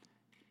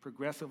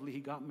 Progressively, he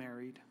got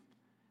married.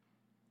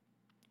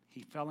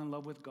 He fell in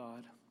love with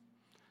God.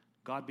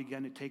 God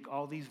began to take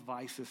all these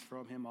vices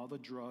from him, all the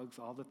drugs,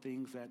 all the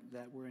things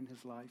that were in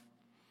his life.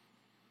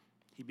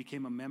 He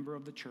became a member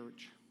of the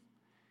church.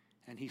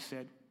 And he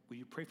said, will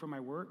you pray for my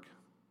work?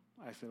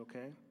 I said,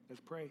 okay, let's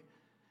pray.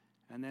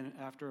 And then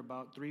after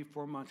about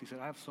 3-4 months, he said,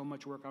 I have so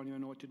much work, I don't even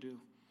know what to do.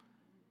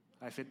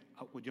 I said,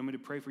 would you want me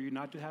to pray for you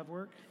not to have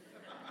work?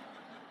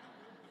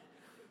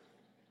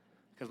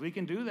 Because we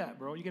can do that,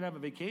 bro. You can have a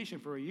vacation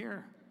for a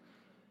year.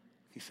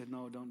 He said,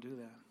 no, don't do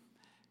that.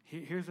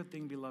 Here's the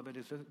thing, beloved,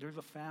 is there's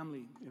a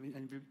family.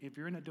 And if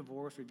you're in a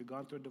divorce or if you've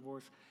gone through a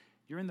divorce,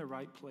 you're in the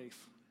right place.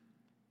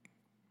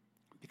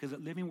 Because at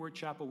Living Word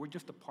Chapel, we're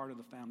just a part of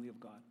the family of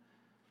God.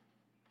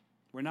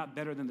 We're not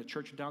better than the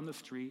church down the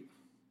street.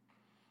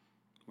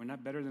 We're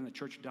not better than the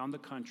church down the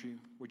country.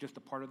 We're just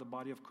a part of the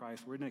body of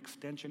Christ. We're an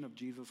extension of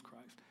Jesus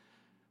Christ.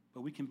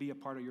 But we can be a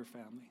part of your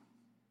family.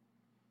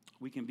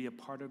 We can be a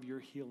part of your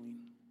healing.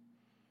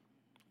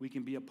 We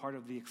can be a part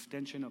of the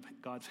extension of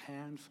God's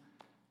hands,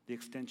 the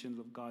extension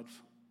of God's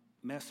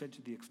message,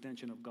 the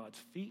extension of God's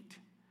feet.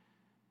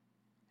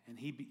 And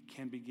he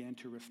can begin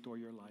to restore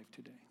your life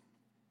today.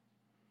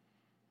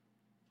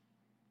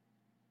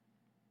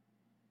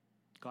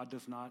 God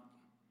does not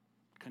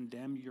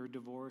condemn your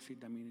divorce. He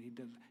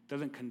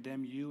doesn't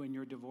condemn you in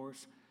your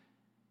divorce.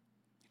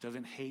 He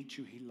doesn't hate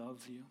you. He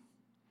loves you.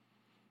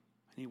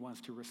 And he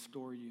wants to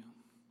restore you.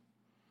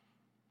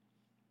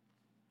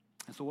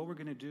 And so what we're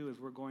going to do is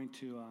we're going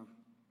to,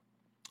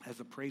 as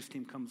the praise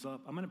team comes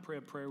up, I'm going to pray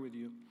a prayer with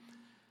you.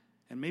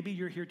 And maybe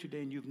you're here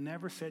today and you've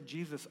never said,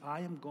 Jesus,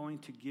 I am going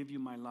to give you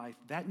my life.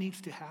 That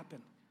needs to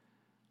happen.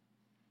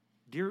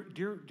 Dear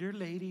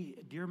lady,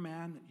 dear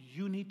man,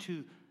 you need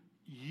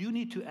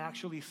to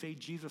actually say,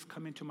 Jesus,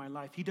 come into my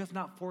life. He does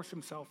not force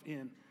himself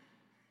in.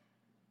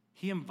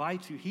 He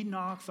invites you. He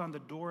knocks on the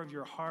door of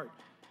your heart.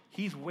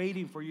 He's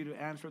waiting for you to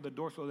answer the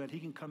door so that he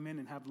can come in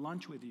and have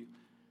lunch with you.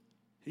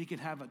 He can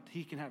have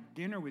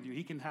dinner with you.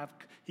 He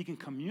can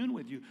commune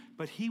with you,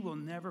 but he will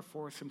never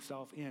force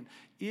himself in.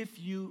 If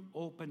you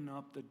open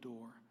up the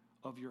door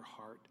of your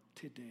heart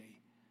today,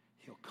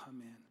 he'll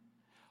come in.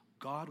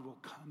 God will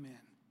come in,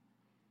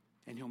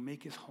 and he'll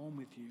make his home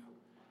with you,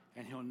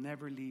 and he'll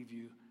never leave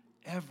you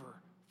ever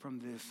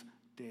from this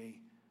day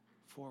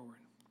forward.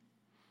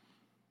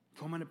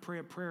 So I'm going to pray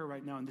a prayer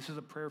right now, and this is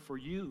a prayer for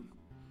you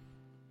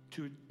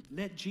to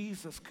let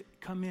Jesus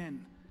come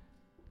in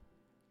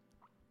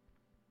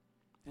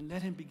and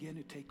let him begin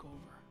to take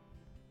over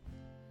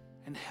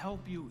and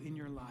help you in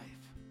your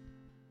life.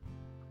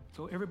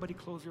 So everybody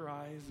close your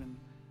eyes and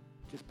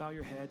just bow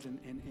your heads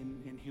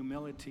in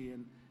humility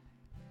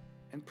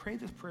and pray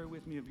this prayer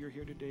with me if you're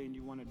here today and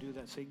you want to do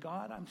that. Say,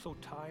 God, I'm so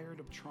tired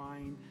of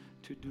trying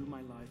to do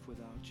my life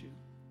without you.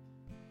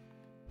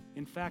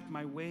 In fact,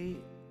 my way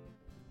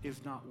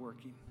is not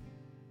working.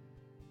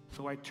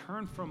 So I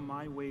turn from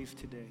my ways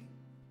today.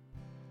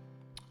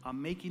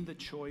 I'm making the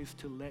choice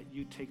to let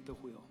you take the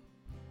wheel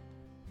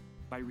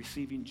by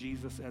receiving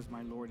Jesus as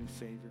my Lord and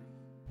Savior.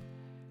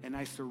 And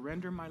I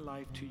surrender my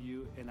life to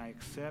you, and I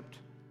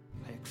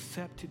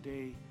accept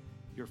today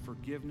your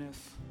forgiveness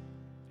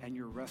and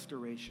your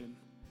restoration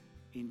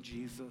in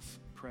Jesus'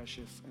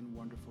 precious and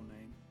wonderful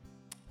name.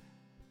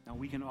 Now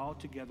we can all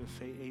together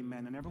say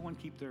amen, and everyone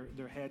keep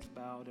their heads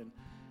bowed.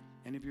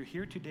 And if you're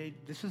here today,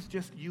 this is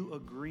just you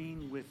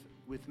agreeing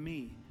with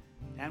me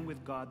and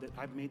with God that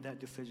I've made that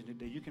decision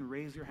today. You can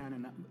raise your hand,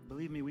 and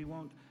believe me, we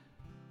won't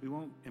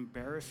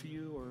embarrass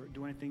you or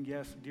do anything.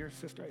 Yes, dear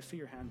sister, I see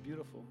your hand.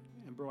 Beautiful.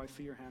 And bro, I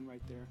see your hand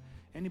right there.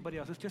 Anybody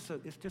else? It's just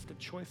a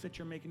choice that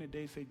you're making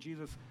today. Say,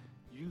 Jesus,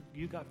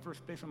 You got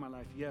first place in my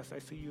life. Yes, I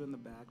see you in the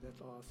back.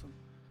 That's awesome.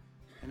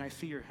 And I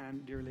see your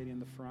hand, dear lady, in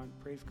the front.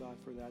 Praise God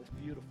for that. It's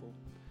beautiful.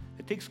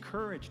 It takes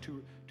courage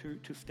to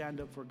stand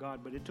up for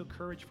God, but it took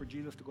courage for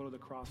Jesus to go to the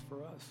cross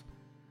for us.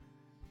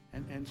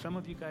 And some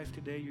of you guys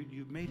today,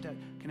 you've made that.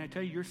 Can I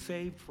tell you, you're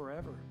saved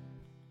forever.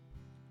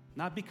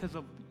 Not because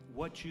of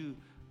what you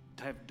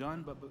have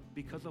done, but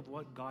because of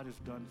what God has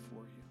done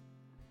for you.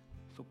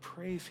 So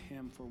praise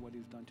him for what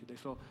he's done today.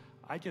 So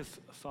I just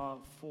saw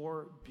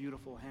 4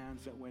 beautiful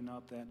hands that went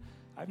up that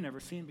I've never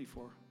seen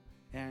before.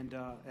 And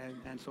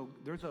so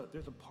there's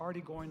a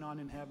party going on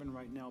in heaven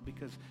right now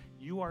because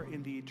you are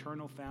in the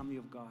eternal family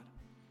of God.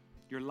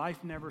 Your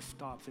life never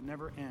stops. It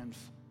never ends.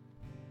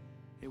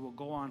 It will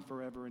go on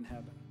forever in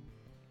heaven.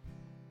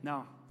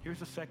 Now, here's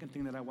the second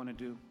thing that I want to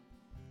do.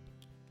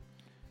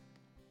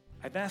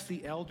 I've asked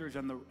the elders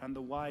and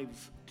the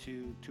wives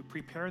to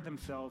prepare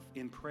themselves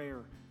in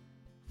prayer,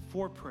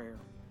 for prayer.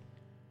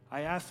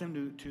 I asked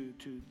them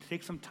to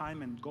take some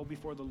time and go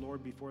before the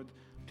Lord before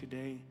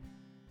today,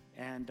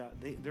 and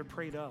they're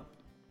prayed up,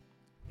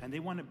 and they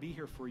want to be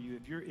here for you.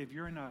 If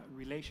you're in a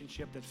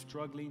relationship that's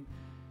struggling,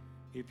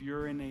 if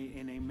you're in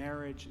a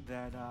marriage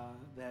that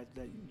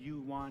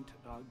you want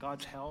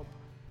God's help,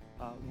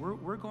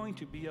 we're going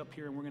to be up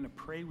here and we're going to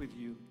pray with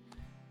you.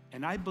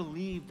 And I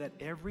believe that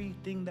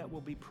everything that will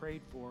be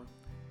prayed for,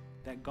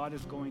 that God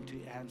is going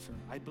to answer.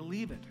 I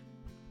believe it.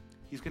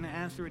 He's going to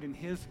answer it in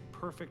his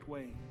perfect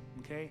way,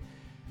 okay?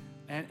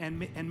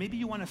 And maybe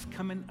you want to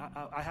come in.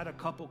 I had a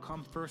couple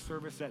come first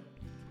service that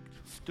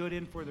stood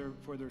in for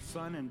their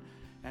son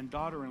and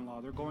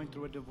daughter-in-law. They're going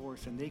through a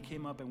divorce, and they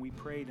came up and we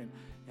prayed.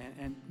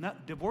 And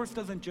divorce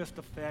doesn't just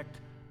affect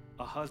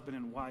a husband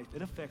and wife.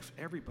 It affects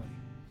everybody.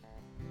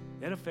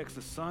 It affects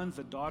the sons,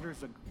 the daughters,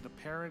 the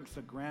parents,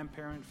 the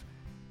grandparents.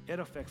 It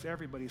affects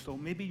everybody. So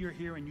maybe you're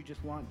here and you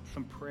just want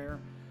some prayer.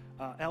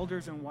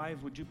 Elders and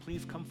wives, would you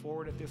please come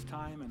forward at this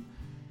time?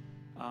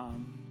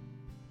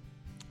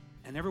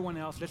 And everyone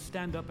else, let's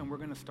stand up and we're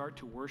going to start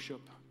to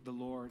worship the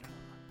Lord.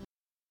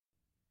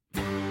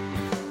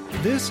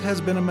 This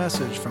has been a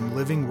message from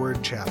Living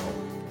Word Chapel.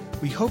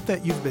 We hope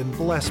that you've been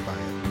blessed by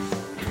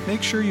it.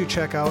 Make sure you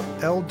check out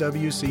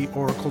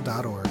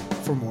lwcoracle.org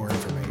for more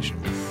information.